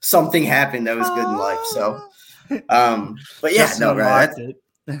 something happened that was good in life. So, but yeah,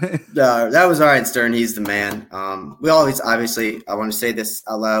 that was Ryan Stern. He's the man. We always, obviously, I want to say this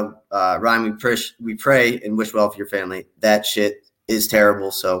out loud. Ryan, we pray and wish well for your family. That shit is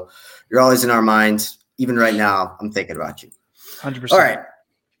terrible. So. You're always in our minds. Even right now, I'm thinking about you. 100%. All right.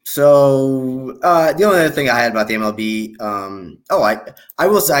 So the only other thing I had about the MLB, I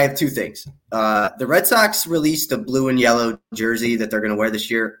will say I have two things. The Red Sox released a blue and yellow jersey that they're going to wear this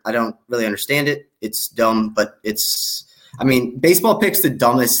year. I don't really understand it. It's dumb, but baseball picks the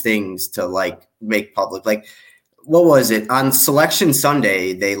dumbest things to like make public. Like, what was it? On Selection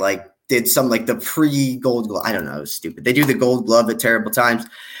Sunday, they did some like the pre-Gold Glove. I don't know. It was stupid. They do the Gold Glove at terrible times.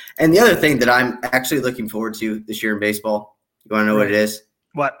 And the other thing that I'm actually looking forward to this year in baseball, you want to know what it is?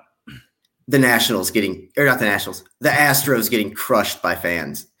 What? The Astros getting crushed by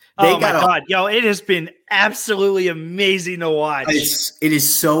fans. Oh my God. Yo, it has been absolutely amazing to watch. It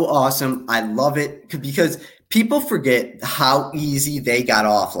is so awesome. I love it because people forget how easy they got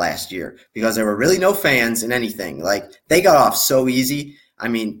off last year because there were really no fans in anything. Like, they got off so easy. I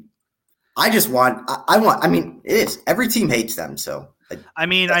mean, it is. Every team hates them, so.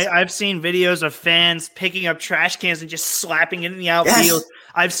 I've seen videos of fans picking up trash cans and just slapping it in the outfield. Yes.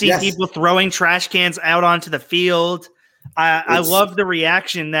 I've seen people throwing trash cans out onto the field. I love the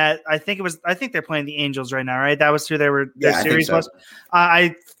reaction that I think they're playing the Angels right now, right? That was who their series was.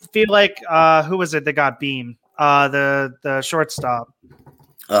 I feel like who was it that got beamed? The shortstop.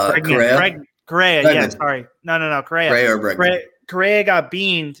 Correa. Yeah, sorry. No. Correa. Correa got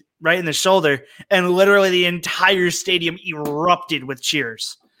beamed right in the shoulder, and literally the entire stadium erupted with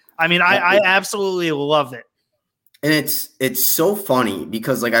cheers. I absolutely love it. And it's so funny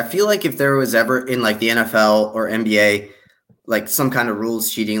because like I feel like if there was ever in like the NFL or NBA like some kind of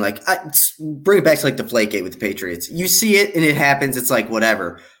rules cheating, like bring it back to like Deflategate with the Patriots. You see it and it happens, it's like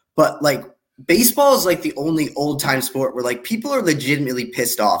whatever. But like baseball is like the only old time sport where like people are legitimately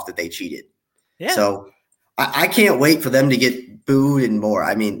pissed off that they cheated. Yeah. So I can't wait for them to get booed and more.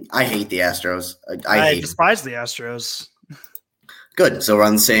 I hate the Astros. I despise the Astros. Good. So we're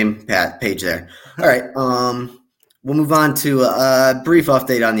on the same page there. All right. We'll move on to a brief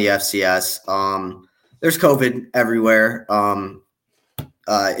update on the FCS. There's COVID everywhere.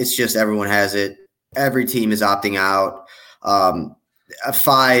 It's just everyone has it. Every team is opting out.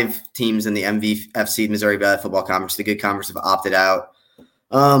 5 teams in the MVFC, Missouri Valley Football Conference, the good conference, have opted out.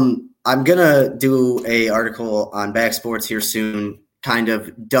 I'm going to do a article on Back Sports here soon, kind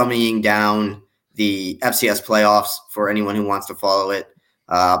of dummying down the FCS playoffs for anyone who wants to follow it.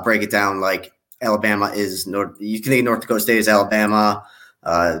 I'll break it down like Alabama is you can think North Dakota State is Alabama,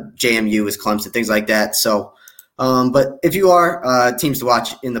 JMU is Clemson, things like that. So, but if you are teams to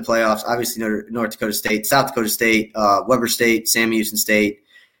watch in the playoffs, obviously North Dakota State, South Dakota State, Weber State, Sam Houston State,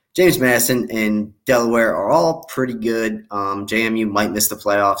 James Madison, and Delaware are all pretty good. JMU might miss the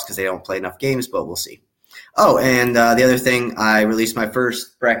playoffs because they don't play enough games, but we'll see. Oh, and the other thing, I released my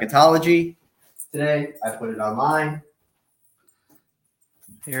first bracketology today. I put it online.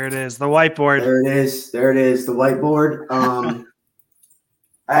 Here it is, the whiteboard. There it is, the whiteboard.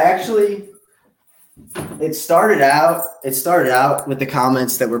 I actually It started out with the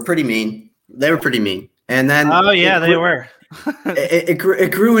comments that were pretty mean. They were pretty mean. And then they were. it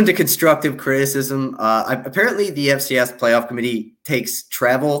grew into constructive criticism. Apparently, the FCS playoff committee takes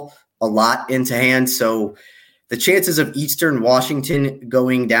travel a lot into hand. So the chances of Eastern Washington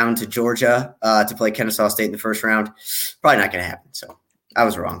going down to Georgia to play Kennesaw State in the first round, probably not going to happen. So I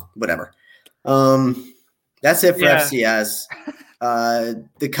was wrong. Whatever. That's it for FCS.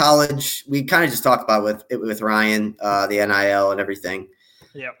 The college, we kind of just talked about with Ryan, the NIL and everything.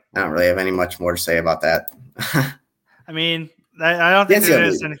 Yep. I don't really have any much more to say about that. I mean, I don't think there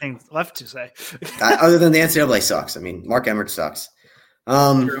is anything left to say. Other than the NCAA sucks. I mean, Mark Emmert sucks.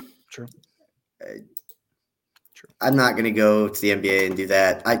 True. I'm not going to go to the NBA and do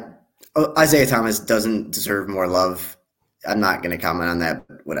that. Isaiah Thomas doesn't deserve more love. I'm not going to comment on that.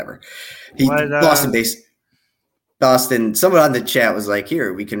 But whatever. Boston. Someone on the chat was like,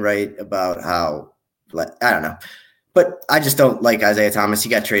 "Here, we can write about how." I don't know. But I just don't like Isaiah Thomas. He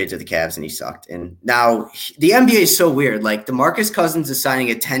got traded to the Cavs and he sucked. And now the NBA is so weird. Like DeMarcus Cousins is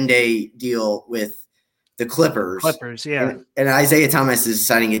signing a 10-day deal with the Clippers. Yeah. And Isaiah Thomas is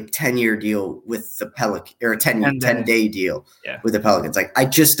signing a 10-year deal with the Pelicans, or a 10-day deal with the Pelicans. Like, I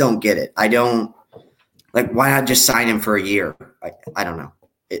just don't get it. I don't like, why not just sign him for a year? I don't know.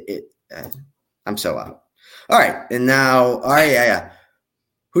 I'm so out. All right. And now,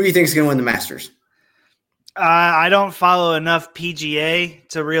 who do you think is going to win the Masters? I don't follow enough PGA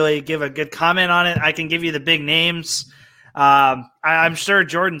to really give a good comment on it. I can give you the big names. I'm sure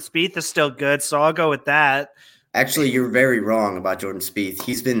Jordan Spieth is still good, so I'll go with that. Actually, you're very wrong about Jordan Spieth.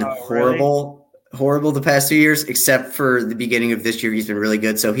 He's been horrible the past 2 years, except for the beginning of this year. He's been really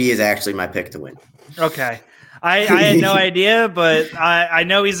good, so he is actually my pick to win. Okay. I had no idea, but I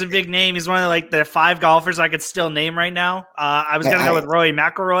know he's a big name. He's one of the 5 golfers I could still name right now. I was going to go with Rory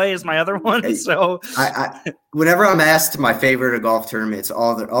McIlroy as my other one. So whenever I'm asked my favorite of golf tournament, it's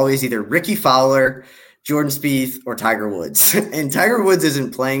always either Ricky Fowler, Jordan Spieth, or Tiger Woods. And Tiger Woods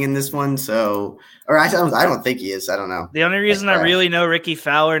isn't playing in this one, I don't think he is. I don't know. The only reason I really know Ricky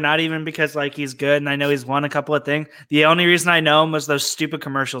Fowler, not even because he's good and I know he's won a couple of things. The only reason I know him was those stupid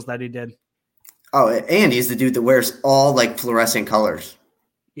commercials that he did. Oh, and he's the dude that wears all fluorescent colors.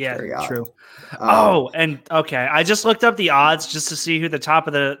 Yeah, true. I just looked up the odds just to see who the top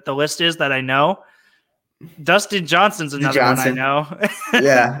of the list is that I know. Dustin Johnson's another one I know.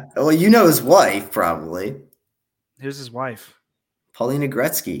 Yeah. Well, you know his wife, probably. Who's his wife? Paulina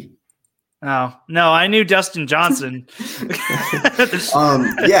Gretzky. Oh, no, I knew Dustin Johnson.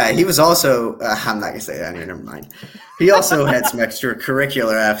 Yeah, he was also I'm not going to say that here, never mind. He also had some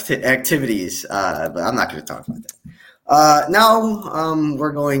extracurricular activities, but I'm not going to talk about that. Now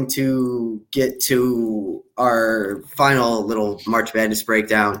we're going to get to our final little March Madness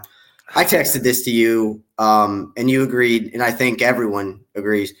breakdown. I texted this to you, and you agreed, and I think everyone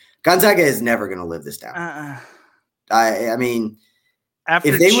agrees. Gonzaga is never going to live this down. I mean,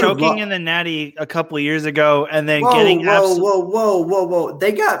 after choking in the Natty a couple of years ago, and then whoa!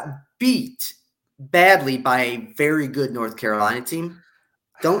 They got beat badly by a very good North Carolina team.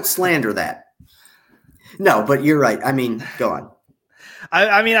 Don't slander that. No, but you're right. I mean, go on.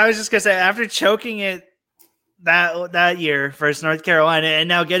 I mean, I was just gonna say after choking it that year versus North Carolina and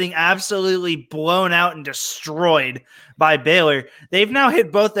now getting absolutely blown out and destroyed by Baylor, they've now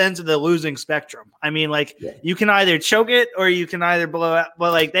hit both ends of the losing spectrum. I mean, you can either choke it or you can either blow out,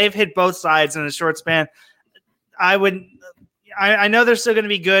 but they've hit both sides in a short span. I know they're still going to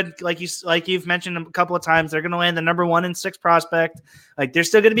be good. Like you've mentioned a couple of times, they're going to land the number 1 and 6 prospect. They're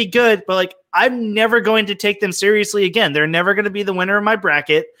still going to be good, but I'm never going to take them seriously again. They're never going to be the winner of my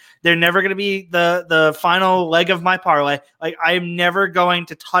bracket. They're never going to be the final leg of my parlay. I'm never going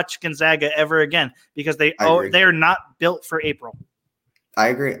to touch Gonzaga ever again because they are not built for April. I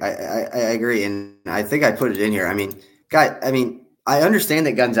agree. I agree, and I think I put it in here. I mean, I understand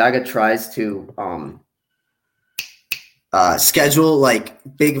that Gonzaga tries to schedule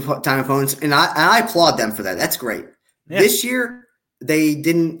big time opponents, and I applaud them for that. That's great. Yeah. This year they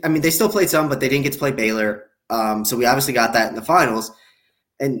didn't. I mean, they still played some, but they didn't get to play Baylor. So we obviously got that in the finals,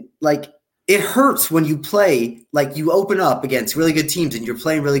 and it hurts when you play you open up against really good teams and you're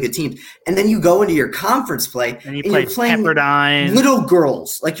playing really good teams, and then you go into your conference play and you're playing Pepperdine, little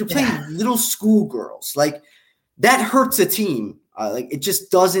girls, you're playing little school girls. That hurts a team. It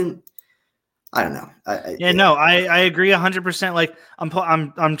just doesn't. I don't know. I agree 100%.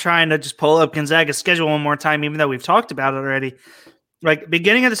 I'm trying to just pull up Gonzaga's schedule one more time, even though we've talked about it already.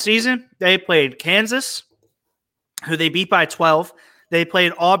 Beginning of the season, they played Kansas, who they beat by 12. They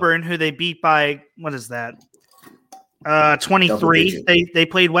played Auburn, who they beat by, what is that? 23. They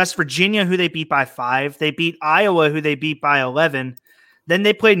played West Virginia, who they beat by 5. They beat Iowa, who they beat by 11. Then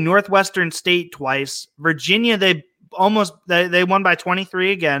they played Northwestern State twice. Virginia, they won by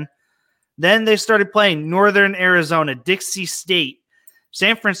 23 again. Then they started playing Northern Arizona, Dixie State,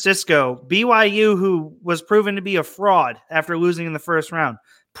 San Francisco, BYU, who was proven to be a fraud after losing in the first round,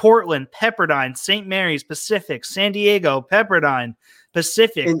 Portland, Pepperdine, St. Mary's, Pacific, San Diego, Pepperdine,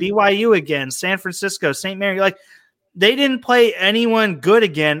 Pacific, BYU again, San Francisco, St. Mary. Like, they didn't play anyone good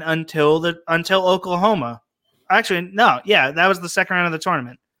again until Oklahoma. Actually, no, yeah, that was the second round of the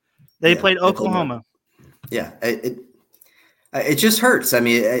tournament. They played Oklahoma. Yeah, it just hurts. I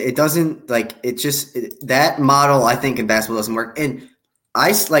mean, it doesn't that model. I think in basketball doesn't work. And I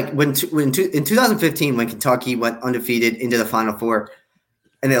in 2015 when Kentucky went undefeated into the Final Four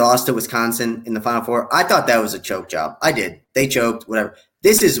and they lost to Wisconsin in the Final Four. I thought that was a choke job. I did. They choked. Whatever.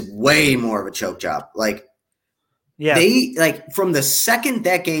 This is way more of a choke job. They from the second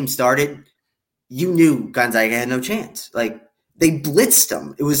that game started, you knew Gonzaga had no chance. They blitzed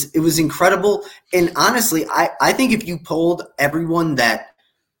them. It was incredible. And honestly, I think if you polled everyone that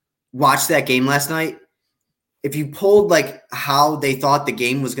watched that game last night, if you polled how they thought the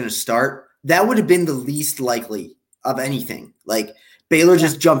game was going to start, that would have been the least likely of anything. Baylor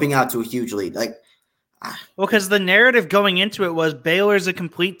just jumping out to a huge lead. Well, because the narrative going into it was Baylor's a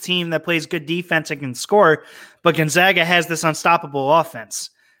complete team that plays good defense and can score, but Gonzaga has this unstoppable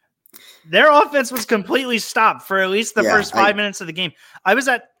offense. Their offense was completely stopped for at least the first 5 minutes of the game. I was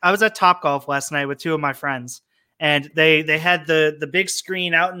at Topgolf last night with two of my friends, and they had the big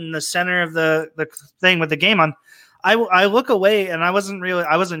screen out in the center of the thing with the game on. I look away, and I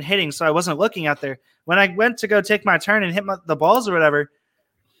wasn't hitting, so I wasn't looking out there. When I went to go take my turn and hit the balls or whatever,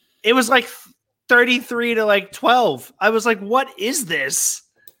 it was 33 to 12. I was like, what is this?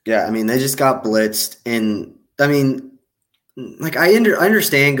 Yeah, I mean, they just got blitzed, and I mean, I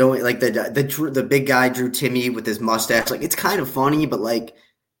understand going the big guy Drew Timmy with his mustache. It's kind of funny, but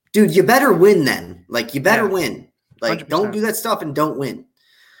dude, you better win then. You better win. 100%. Don't do that stuff and don't win.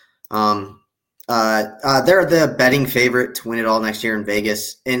 They're the betting favorite to win it all next year in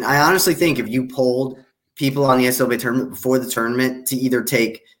Vegas. And I honestly think if you polled people on the NCAA tournament before the tournament to either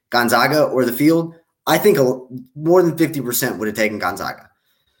take Gonzaga or the field, I think more than 50% would have taken Gonzaga.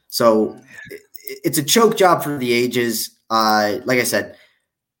 So it's a choke job for the ages. Like I said,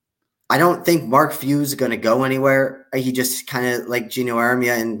 I don't think Mark Few is going to go anywhere. He just kind of like Gino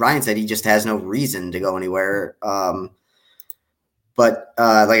Aramia and Ryan said, he just has no reason to go anywhere. But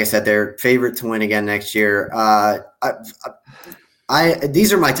like I said, they're favorite to win again next year.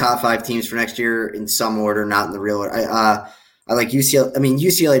 These are my top 5 teams for next year in some order, not in the real order. I like UCLA. I mean,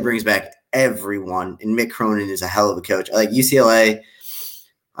 UCLA brings back everyone, and Mick Cronin is a hell of a coach. I like UCLA.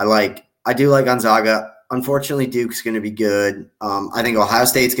 I do like Gonzaga. Unfortunately, Duke's going to be good. I think Ohio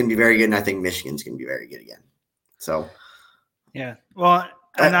State's going to be very good, and I think Michigan's going to be very good again. So, yeah. Well,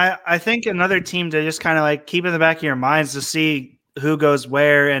 and I think another team to just kind of keep in the back of your minds to see who goes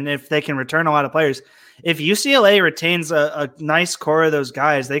where and if they can return a lot of players. If UCLA retains a nice core of those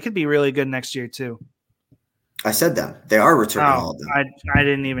guys, they could be really good next year too. I said them. They are returning all of them. I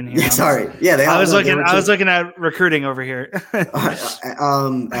didn't even hear. Sorry. Yeah, they are. I was looking at recruiting over here.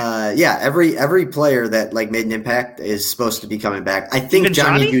 Yeah, every player that made an impact is supposed to be coming back. I think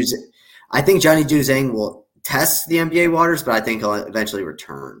Johnny Juzang will test the NBA waters, but I think he'll eventually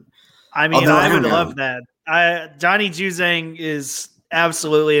return. I mean, I would love that. Johnny Juzang is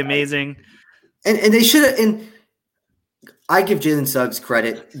absolutely amazing. And they should have. And I give Jalen Suggs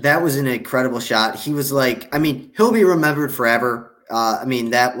credit. That was an incredible shot. He was he'll be remembered forever.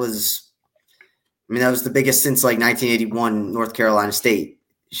 That was the biggest since 1981 North Carolina State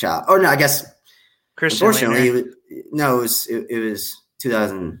shot. Or no, I guess. Unfortunately, it was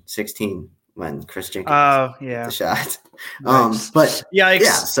 2016 when Chris Jenkins hit the shot. But yikes.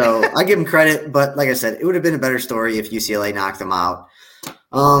 Yeah, so I give him credit. But like I said, it would have been a better story if UCLA knocked them out.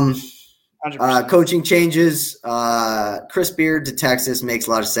 Coaching changes. Chris Beard to Texas makes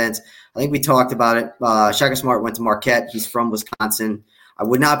a lot of sense. I think we talked about it. Shaka Smart went to Marquette. He's from Wisconsin. I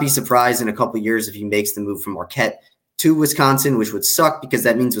would not be surprised in a couple of years if he makes the move from Marquette to Wisconsin, which would suck because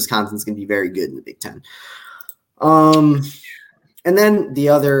that means Wisconsin's going to be very good in the Big Ten. And then the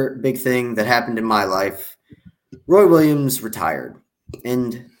other big thing that happened in my life, Roy Williams retired.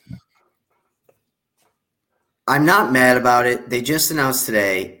 And I'm not mad about it. They just announced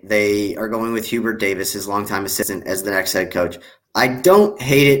today they are going with Hubert Davis, his longtime assistant, as the next head coach. I don't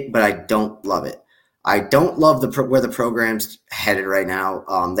hate it, but I don't love it. I don't love where the program's headed right now.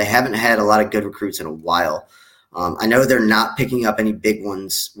 They haven't had a lot of good recruits in a while. I know they're not picking up any big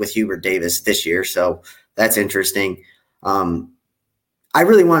ones with Hubert Davis this year, so that's interesting. I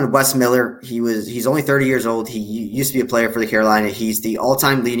really wanted Wes Miller. He's only 30 years old. He used to be a player for the Carolina. He's the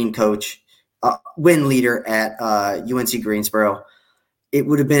all-time leading coach, win leader at UNC Greensboro. It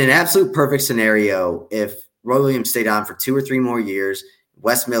would have been an absolute perfect scenario if Roy Williams stayed on for 2 or 3 more years.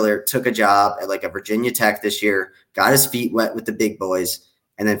 Wes Miller took a job at like a Virginia Tech this year, got his feet wet with the big boys,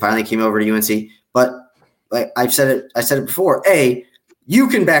 and then finally came over to UNC. But like I said it before. You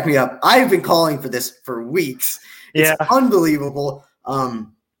can back me up. I've been calling for this for weeks. It's unbelievable.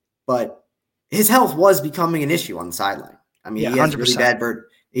 But his health was becoming an issue on the sideline. I mean, he has 100%. Really bad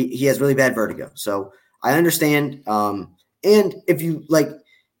he has really bad vertigo. So I understand. And if you like,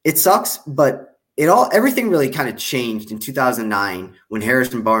 it sucks, but everything really kind of changed in 2009 when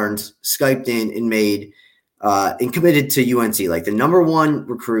Harrison Barnes Skyped in and made and committed to UNC. Like the number 1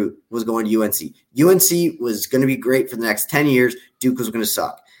 recruit was going to UNC. UNC was going to be great for the next 10 years. Duke was going to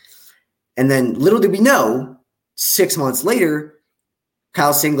suck. And then little did we know, 6 months later,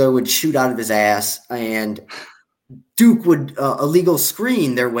 Kyle Singler would shoot out of his ass and Duke would illegal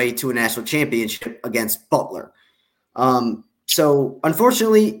screen their way to a national championship against Butler. So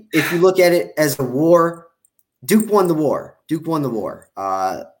unfortunately, if you look at it as a war, Duke won the war.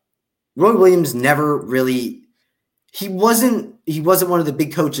 Roy Williams never really he wasn't one of the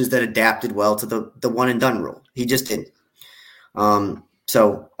big coaches that adapted well to the one and done rule. He just didn't.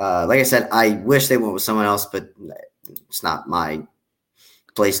 So like I said, I wish they went with someone else, but it's not my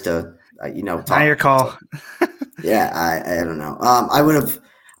place to talk. Not your call. Yeah, I don't know. I would have.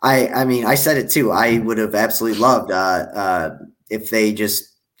 I mean, I said it too. I would have absolutely loved if they just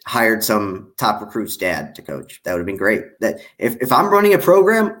hired some top recruit's dad to coach. That would have been great. That if I'm running a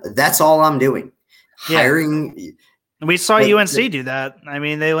program, that's all I'm doing. Yeah. Hiring. We saw UNC do that. I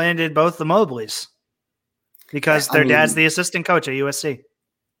mean, they landed both the Mobleys because their dad's the assistant coach at USC.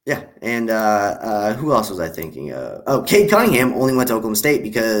 Yeah, and who else was I thinking of? Cade Cunningham only went to Oklahoma State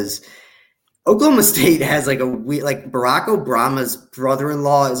because Oklahoma State has like Barack Obama's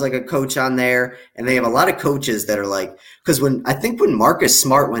brother-in-law is like a coach on there, and they have a lot of coaches that are like because when Marcus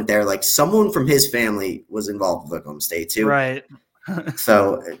Smart went there, like someone from his family was involved with Oklahoma State too. Right.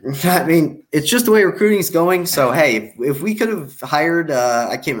 So I mean, it's just the way recruiting's going. So hey, if we could have hired,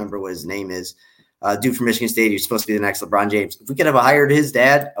 I can't remember what his name is. Dude from Michigan State, who's supposed to be the next LeBron James. If we could have hired his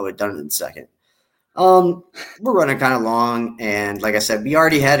dad, I would have done it in a second. We're running kind of long, and like I said, we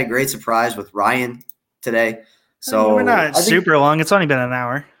already had a great surprise with Ryan today. So we're not super long. It's only been an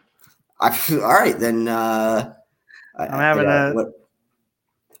hour. All right, then. I'm having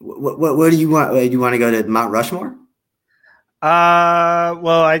What do you want? Do you want to go to Mount Rushmore?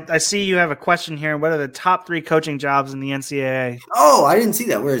 Well, I see you have a question here. What are the top 3 coaching jobs in the NCAA? Oh, I didn't see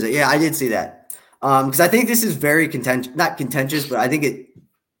that. Where is it? Yeah, I did see that. Because I think this is very not contentious, but I think it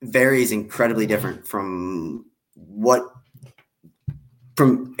varies incredibly different from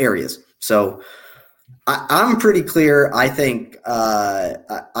areas. So I'm pretty clear. I think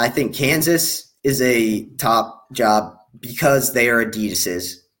Kansas is a top job because they are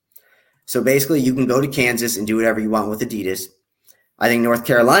Adidas's. So basically, you can go to Kansas and do whatever you want with Adidas. I think North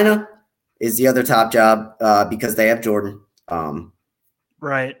Carolina is the other top job because they have Jordan.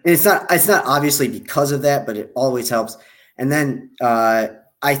 Right. And it's not obviously because of that, but it always helps. And then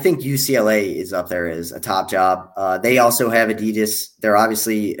I think UCLA is up there as a top job. They also have Adidas. They're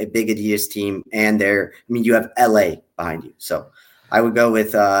obviously a big Adidas team, and you have LA behind you. So I would go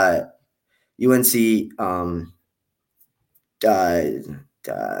with UNC, UCLA,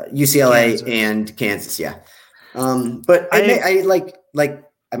 Kansas. And Kansas. Yeah. But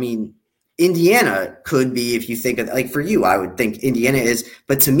I mean, Indiana could be, if you think of like for you, I would think Indiana is,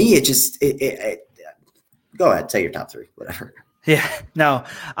 but to me, it just go ahead, say your top 3, whatever. Yeah, no.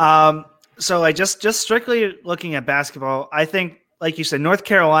 So like just strictly looking at basketball, I think, like you said, North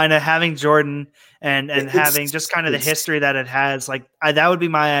Carolina having Jordan and having just kind of the history that it has, like that would be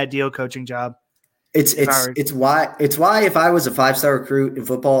my ideal coaching job. It's why if I was a 5-star recruit in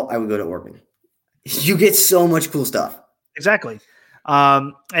football, I would go to Oregon. You get so much cool stuff. Exactly.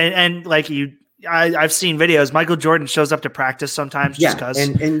 And like I've seen videos. Michael Jordan shows up to practice sometimes just because,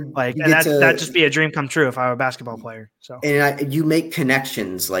 and that'd just be a dream come true if I were a basketball player. So you make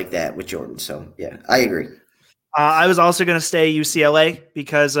connections like that with Jordan. So yeah, I agree. I was also going to stay UCLA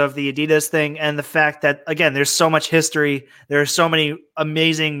because of the Adidas thing and the fact that, again, there's so much history. There are so many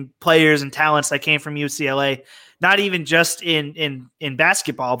amazing players and talents that came from UCLA, not even just in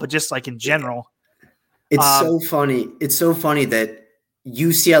basketball, but just like in general. It's so funny. It's so funny that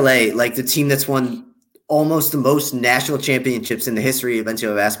UCLA, like the team that's won almost the most national championships in the history of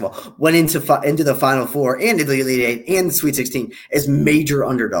NCAA basketball, went into the Final Four and into the Elite Eight and the Sweet 16 as major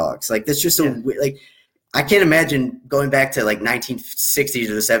underdogs. Like that's just so weird. Like I can't imagine going back to like 1960s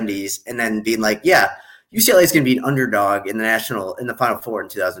or the 70s and then being like, yeah, UCLA is going to be an underdog in the Final Four in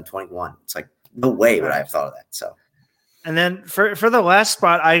 2021. It's like, no way would I have thought of that. So, and then for the last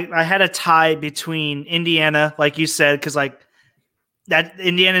spot, I had a tie between Indiana, like you said, because like that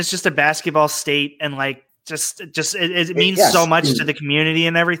Indiana is just a basketball state, and like just it means so much to the community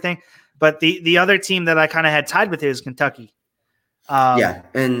and everything. But the other team that I kind of had tied with it is Kentucky.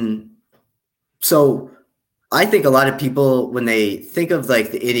 And so I think a lot of people, when they think of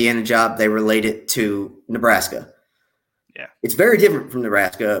like the Indiana job, they relate it to Nebraska. Yeah. It's very different from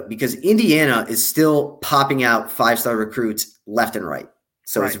Nebraska because Indiana is still popping out 5-star recruits left and right.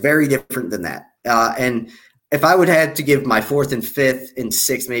 So It's very different than that. And if I would have to give my 4th and 5th and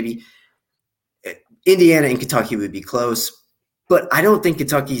 6th, maybe Indiana and Kentucky would be close. But I don't think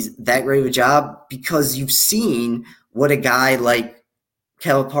Kentucky's that great of a job because you've seen what a guy like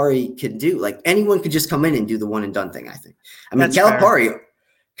Calipari can do. Like anyone could just come in and do the one and done thing, I think. I mean, Calipari,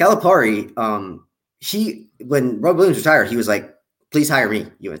 when Rob Williams retired, he was like, please hire me,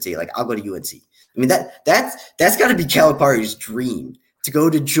 UNC. Like, I'll go to UNC. I mean, that's got to be Calipari's dream, to go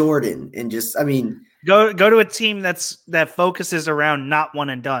to Jordan and just, I mean. Go to a team that focuses around not one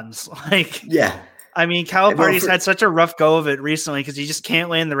and dones. Like, yeah. I mean, Calipari's had such a rough go of it recently because he just can't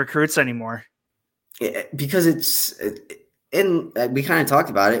land the recruits anymore. Because and we kind of talked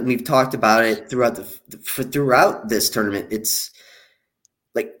about it, and we've talked about it throughout this tournament. It's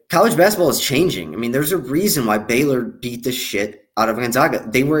like college basketball is changing. I mean, there's a reason why Baylor beat the shit out of Gonzaga.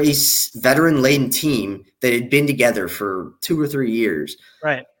 They were a veteran-laden team that had been together for 2 or 3 years.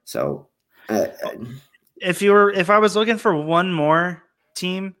 Right. So, if I was looking for one more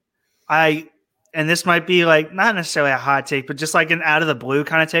team, and this might be like not necessarily a hot take, but just like an out of the blue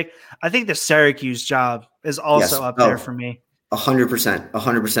kind of take, I think the Syracuse job is also up there for me.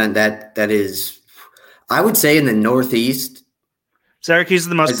 100%. That is, I would say in the Northeast, Syracuse is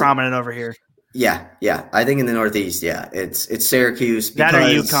the most prominent over here. Yeah. I think in the Northeast, it's Syracuse. That or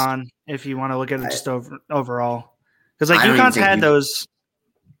UConn, if you want to look at it just overall. Because like UConn's had those.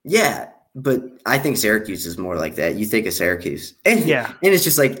 Yeah, but I think Syracuse is more like that. You think of Syracuse. And it's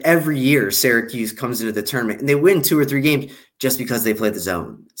just like every year Syracuse comes into the tournament and they win 2 or 3 games just because they play the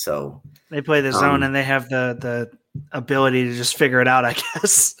zone. So they play the zone and they have the ability to just figure it out, I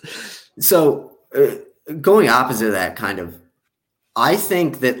guess. So going opposite of that kind of, I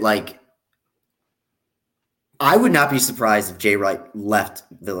think that like I would not be surprised if Jay Wright left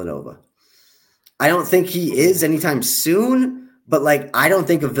Villanova. I don't think he is anytime soon. But like, I don't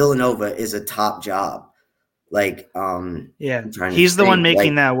think of Villanova is a top job. Like, he's the one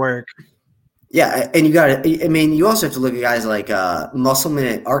making that work. Yeah, and you also have to look at guys like Musselman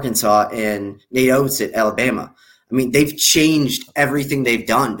at Arkansas and Nate Oates at Alabama. I mean, they've changed everything they've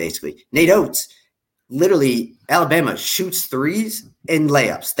done, basically. Nate Oates, literally, Alabama shoots threes and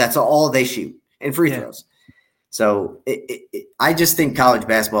layups. That's all they shoot, and free throws. So I just think college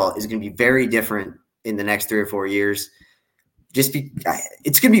basketball is going to be very different in the next 3 or 4 years.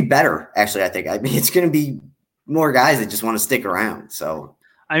 It's going to be better, actually, I think. I mean, it's going to be more guys that just want to stick around. So,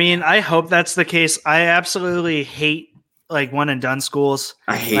 I mean, I hope that's the case. I absolutely hate like one and done schools.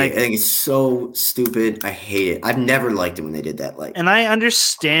 I hate it. I think it's so stupid. I hate it. I've never liked it when they did that. Like, and I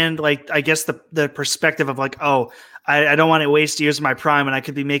understand, like, I guess the perspective of like, oh, I don't want to waste years of my prime and I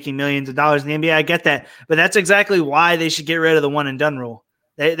could be making millions of dollars in the NBA. I get that, but that's exactly why they should get rid of the one and done rule.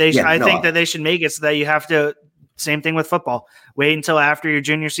 I think that they should make it so that you have to. Same thing with football. Wait until after your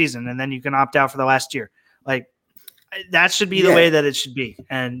junior season, and then you can opt out for the last year. Like that should be the way that it should be.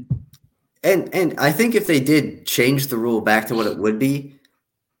 And I think if they did change the rule back to what it would be,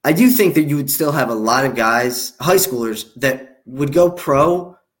 I do think that you would still have a lot of guys, high schoolers, that would go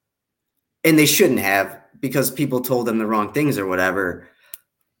pro, and they shouldn't have because people told them the wrong things or whatever.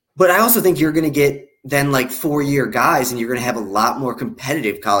 But I also think you're going to get then like 4-year guys, and you're going to have a lot more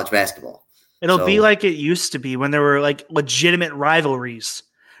competitive college basketball. It'll be like it used to be when there were like legitimate rivalries,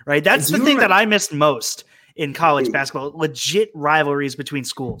 right? That's the thing that I missed most in college basketball, legit rivalries between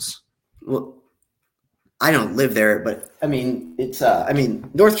schools. Well, I don't live there, but I mean, it's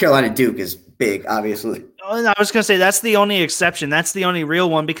North Carolina Duke is big, obviously. I was going to say that's the only exception. That's the only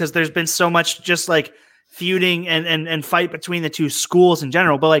real one because there's been so much just like feuding and fight between the two schools in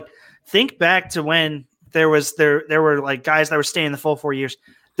general. But like think back to when there were like guys that were staying the full 4 years.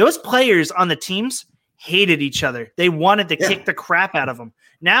 Those players on the teams hated each other. They wanted to kick the crap out of them.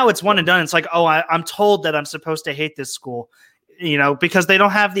 Now it's one and done. It's like, oh, I'm told that I'm supposed to hate this school, because they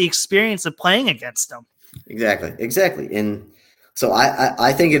don't have the experience of playing against them. Exactly. And So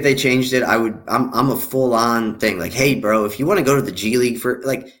I think if they changed it, I'm a full on thing. Like, hey, bro, if you want to go to the G League for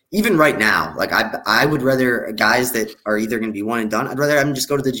like even right now, like I would rather guys that are either going to be one and done. I'd rather have them just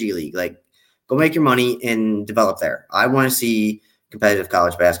go to the G League. Like, go make your money and develop there. I want to see competitive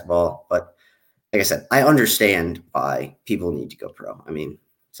college basketball, but like I said, I understand why people need to go pro. I mean,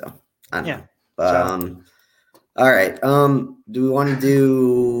 so I don't know. But all right. Do we want to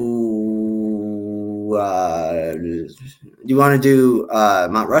do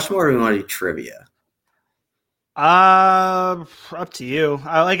Mount Rushmore, or do we want to do trivia? Up to you.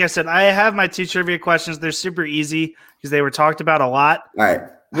 Like I said, I have my 2 trivia questions. They're super easy because they were talked about a lot. All right,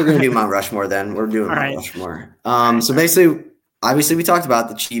 we're gonna do Mount Rushmore then. We're doing Mount Rushmore. So basically, obviously, we talked about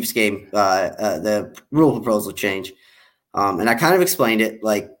the Chiefs game, the rule proposal change, and I kind of explained it.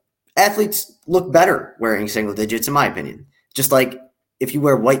 Like, athletes look better wearing single digits, in my opinion. Just like if you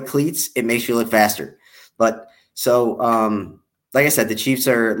wear white cleats, it makes you look faster. But so, like I said, the Chiefs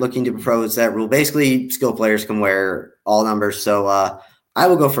are looking to propose that rule. Basically, skill players can wear all numbers. So I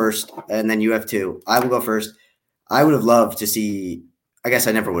will go first, and then you have 2. I will go first. I would have loved to see. I guess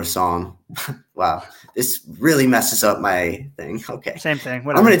I never would have saw him. Wow, this really messes up my thing. Okay, same thing.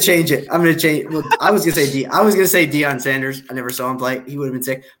 Whatever. I'm going to change it. Well, I was going to say I was going to say Deion Sanders. I never saw him play. He would have been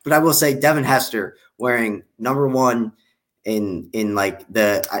sick. But I will say Devin Hester wearing number 1 in like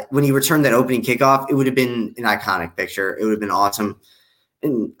when he returned that opening kickoff. It would have been an iconic picture. It would have been awesome.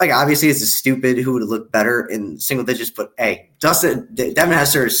 And like obviously, it's a stupid who would have looked better in single digits. But hey, Devin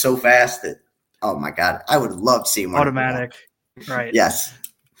Hester is so fast that oh my god, I would love to see him automatic. Right. Yes.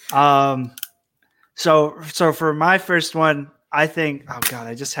 So for my first one, I think, oh God,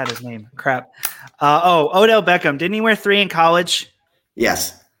 I just had his name. Crap. Odell Beckham. Didn't he wear 3 in college?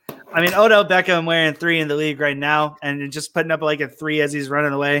 Yes. I mean, Odell Beckham wearing 3 in the league right now and just putting up like a 3 as he's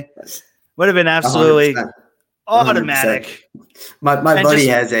running away would have been absolutely 100%. Automatic. 100%. My buddy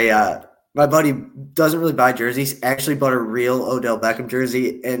has my buddy doesn't really buy jerseys. Actually bought a real Odell Beckham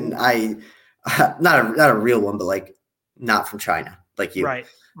jersey, and not a real one, but like not from China, like you. Right.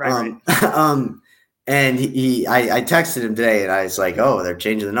 And I texted him today, and I was like, "Oh, they're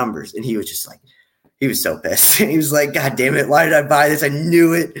changing the numbers," and he was just like, he was so pissed. He was like, "God damn it! Why did I buy this? I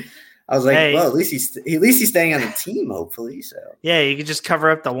knew it." I was like, hey. Well, at least he's staying on the team, hopefully. So yeah, you could just cover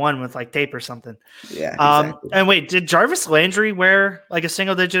up the 1 with like tape or something. Yeah. Exactly. And wait, did Jarvis Landry wear like a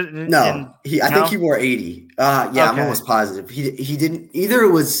single digit? No, I think he wore 80. Yeah, okay. I'm almost positive he didn't. Either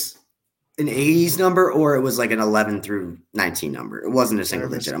it was an 80s number or it was like an 11 through 19 number. It wasn't a single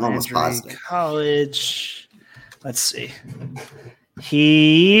digit. I'm almost positive. College. Let's see.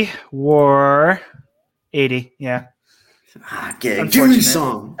 He wore 80. Yeah. Okay, give me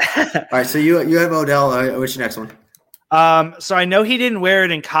some. All right, so you have Odell. What's your next one? So I know he didn't wear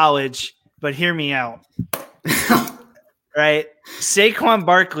it in college, but hear me out. Right, Saquon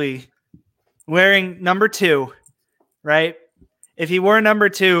Barkley wearing number 2. Right, if he wore number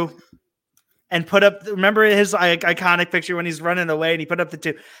 2 and put up, remember his iconic picture when he's running away and he put up the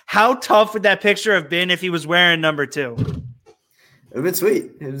 2. How tough would that picture have been if he was wearing number 2? It would have been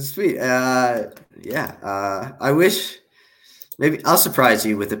sweet. It was sweet. Yeah. I wish. Maybe I'll surprise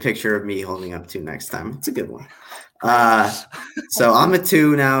you with a picture of me holding up 2 next time. It's a good one. So I'm at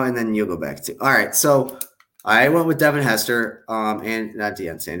 2 now, and then you'll go back to. All right. So I went with Devin Hester, and not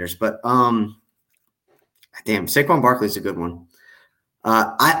Deion Sanders, but damn, Saquon Barkley's a good one.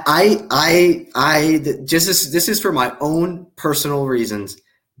 This is for my own personal reasons.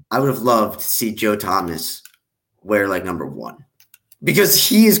 I would have loved to see Joe Thomas wear like number 1 because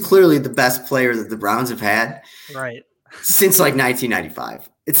he is clearly the best player that the Browns have had. Right. Since like 1995.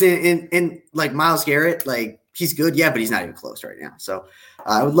 It's in like Myles Garrett, like he's good, yeah, but he's not even close right now. So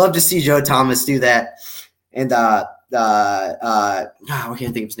I would love to see Joe Thomas do that. And I can't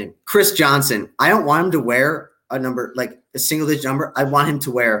think of his name. Chris Johnson. I don't want him to wear a number like a single digit number. I want him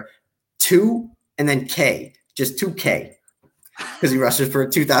to wear 2 and then K, just 2K, because he rushes for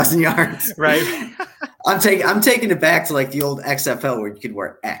 2,000 yards. Right. I'm taking it back to like the old XFL where you could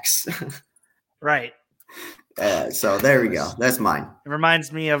wear X. Right. So there we go. That's mine. It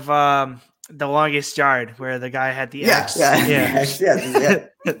reminds me of The Longest Yard, where the guy had the X. Yeah.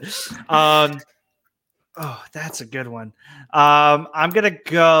 Oh, that's a good one. I'm gonna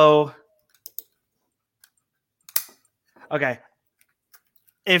go. Okay.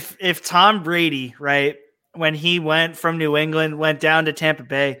 If Tom Brady, right, when he went from New England, went down to Tampa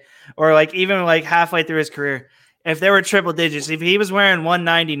Bay, or like even like halfway through his career, if there were triple digits, if he was wearing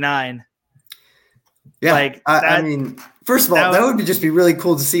 199. Yeah, like I mean, first of all, that would just be really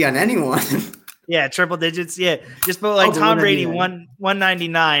cool to see on anyone. Yeah, triple digits. Yeah, just put like Tom Brady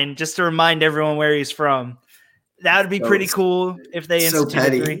 199 just to remind everyone where he's from. That would be pretty cool if they so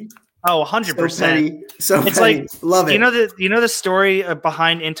instituted petty. 3. Oh, 100%. So petty. So it's petty. like Love it. You know the story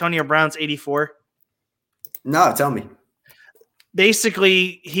behind Antonio Brown's 84? No, tell me.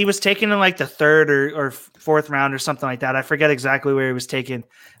 Basically, he was taken in like the 3rd or 4th round or something like that. I forget exactly where he was taken,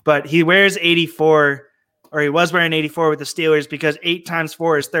 but he wears 84, or he was wearing 84 with the Steelers because 8 times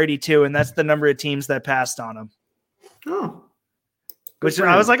 4 is 32, and that's the number of teams that passed on him. Oh, which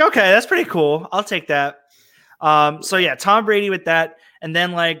I was like, okay, that's pretty cool. I'll take that. So yeah, Tom Brady with that, and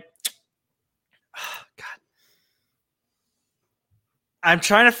then like, God, I'm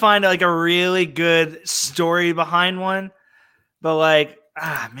trying to find like a really good story behind one. But like,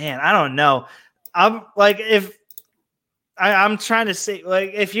 man, I don't know. I'm like, I'm trying to say,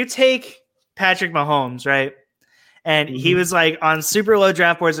 like, if you take Patrick Mahomes, right, and he was like on super low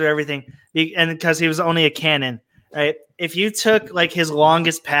draft boards or everything, and because he was only a cannon, right? If you took like his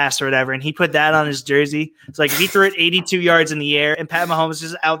longest pass or whatever, and he put that on his jersey, it's like if he threw it 82 yards in the air, and Pat Mahomes is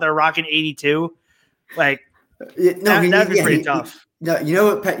just out there rocking 82, like, that'd be pretty tough. You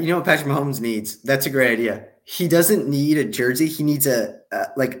know what Patrick Mahomes needs? That's a great idea. He doesn't need a jersey. He needs a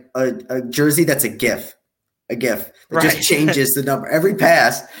jersey that's a GIF that just changes the number every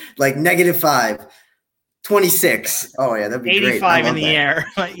pass, like -5, 26. Oh yeah, that'd be 85 in the air.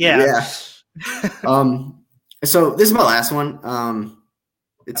 Yeah. So this is my last one.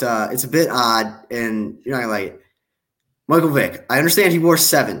 It's a bit odd, and you're not gonna like it. Michael Vick. I understand he wore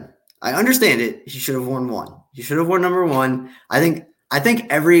 7. I understand it. He should have worn 1. He should have worn number 1. I think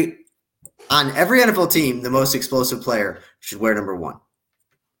on every NFL team, the most explosive player should wear number 1.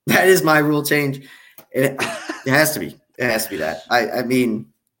 That is my rule change. It has to be. It has to be that. I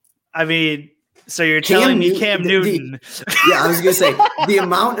mean, so you're telling me Cam Newton? Yeah, I was gonna say the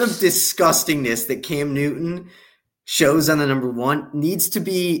amount of disgustingness that Cam Newton shows on the number 1 needs to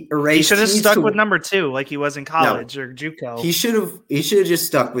be erased. He should have stuck with number 2, like he was in college or JUCO. He should have just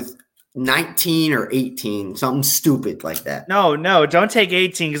stuck with 19 or 18, something stupid like that. No, don't take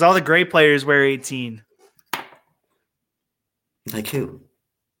 18 because all the great players wear 18. Like who?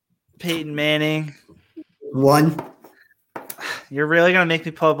 Peyton Manning. 1. You're really gonna make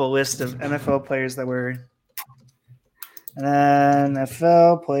me pull up a list of NFL players that wear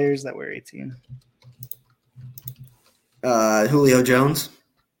 18. Julio Jones.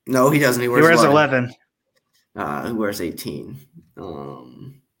 No, he doesn't. He wears 11. Who wears 18?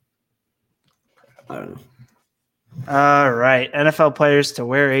 I don't know. All right. NFL players to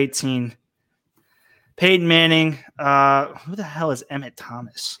wear 18. Peyton Manning. Who the hell is Emmett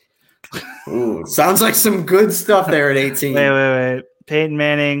Thomas? Ooh, sounds like some good stuff there at 18. Wait. Peyton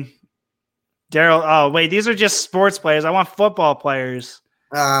Manning. Darryl. Oh, wait. These are just sports players. I want football players.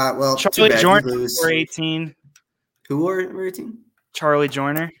 Well, Charlie Joyner wore 18. Who wore 18? Charlie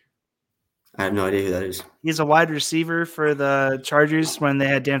Joyner. I have no idea who that is. He's a wide receiver for the Chargers when they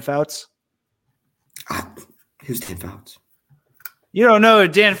had Dan Fouts. Who's Dan Fouts? You don't know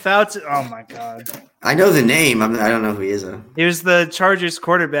Dan Fouts? Oh my God! I know the name. I don't know who he is. He was the Chargers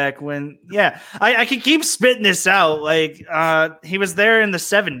quarterback when. Yeah, I can keep spitting this out. Like he was there in the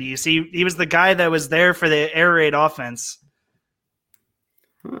 70s. He was the guy that was there for the air raid offense.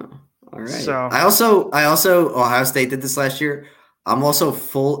 Huh. All right. So I also Ohio State did this last year. I'm also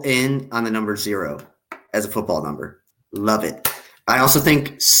full in on the number 0 as a football number. Love it. I also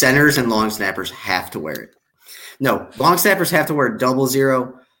think centers and long snappers have to wear it. No, long snappers have to wear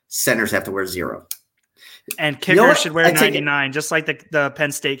 00. Centers have to wear 0. And kickers should wear 99, just like the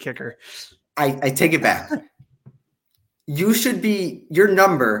Penn State kicker. I take it back. Your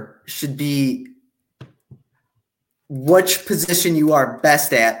number should be which position you are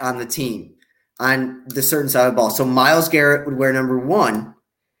best at on the team on the certain side of the ball. So Myles Garrett would wear number 1,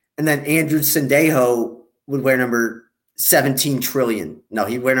 and then Andrew Sendejo would wear number 17 trillion. No,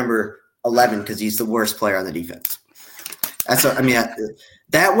 he'd wear number 11 because he's the worst player on the defense.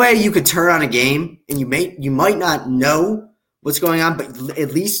 That way you could turn on a game and you might not know what's going on, but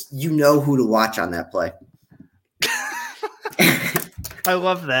at least you know who to watch on that play. I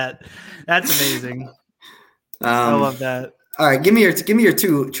love that. That's amazing. I love that. All right, give me your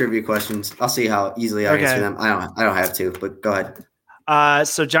 2 trivia questions. I'll see how easily I answer them. I don't have to, but go ahead.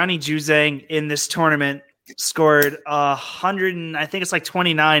 So Johnny Juzang in this tournament scored 100 and I think it's like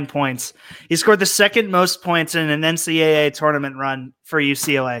 29 points. He scored the second most points in an NCAA tournament run for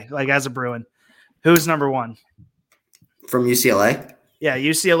UCLA, like as a Bruin. Who's number 1? From UCLA? Yeah,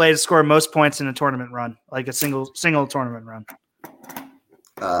 UCLA to score most points in a tournament run, like a single tournament run.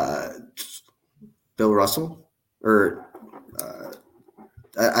 Bill Russell? Or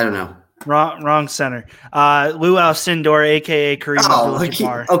I don't know. Wrong center. Lou Alcindor, a.k.a. Kareem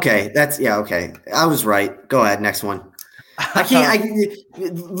Abdul-Jabbar. Okay. Okay. I was right. Go ahead. Next one.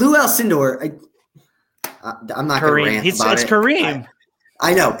 Lou Alcindor, I'm not going to rant about It's it. Kareem.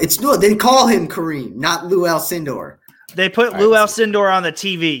 I know. Then call him Kareem, not Lou Alcindor. They put Lou Alcindor on the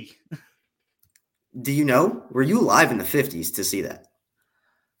TV. Do you know? Were you alive in the 50s to see that?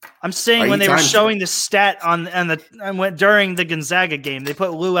 I'm saying when they were showing the stat during the Gonzaga game, they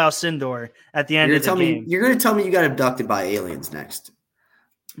put Lou Alcindor at the end of the game. You're going to tell me you got abducted by aliens next.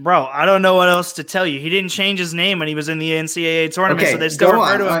 Bro, I don't know what else to tell you. He didn't change his name when he was in the NCAA tournament, so they still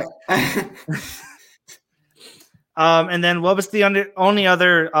refer to him. And then what was the only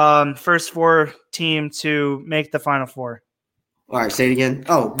other first four team to make the Final Four? All right, say it again.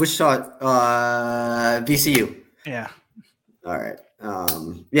 Oh, Wichita, VCU. Yeah. All right.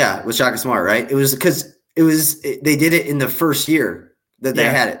 Yeah, with Shaka Smart, right? It was because they did it in the first year that they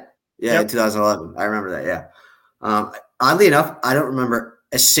had it. Yeah, in 2011. I remember that. Yeah. Oddly enough, I don't remember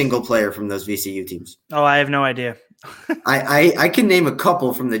a single player from those VCU teams. Oh, I have no idea. I can name a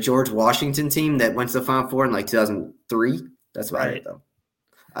couple from the George Washington team that went to the Final Four in like 2003. That's about it, though.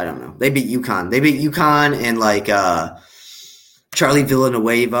 I don't know. They beat UConn. They beat UConn and like Charlie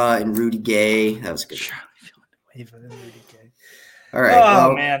Villanueva and Rudy Gay. That was good. Charlie Villanueva and Rudy Gay. All right.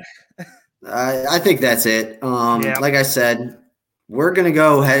 Oh, man. I think that's it. Like I said, we're going to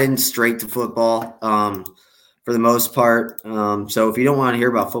go heading straight to football for the most part. So if you don't want to hear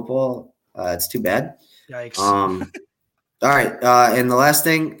about football, it's too bad. Yikes. All right. And the last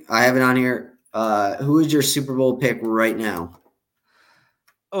thing, I have it on here. Who is your Super Bowl pick right now?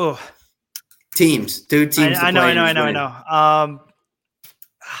 Oh. Teams. Two teams. I know.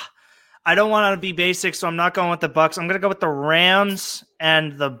 I don't want to be basic, so I'm not going with the Bucs. I'm going to go with the Rams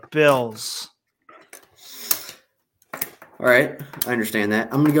and the Bills. All right. I understand that.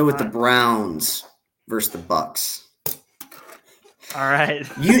 I'm going to go with the Browns versus the Bucs. All right.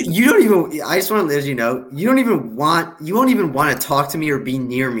 You don't even. I just want to let you know. You won't even want to talk to me or be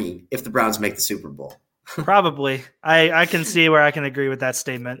near me if the Browns make the Super Bowl. Probably. I can see where I can agree with that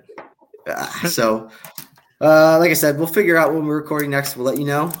statement. So, like I said, we'll figure out when we're recording next. We'll let you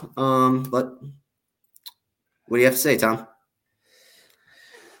know. But what do you have to say, Tom?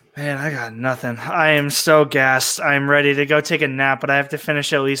 Man, I got nothing. I am so gassed. I'm ready to go take a nap, but I have to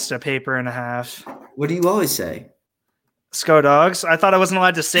finish at least a paper and a half. What do you always say? Sco Dogs? I thought I wasn't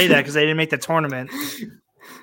allowed to say that because they didn't make the tournament.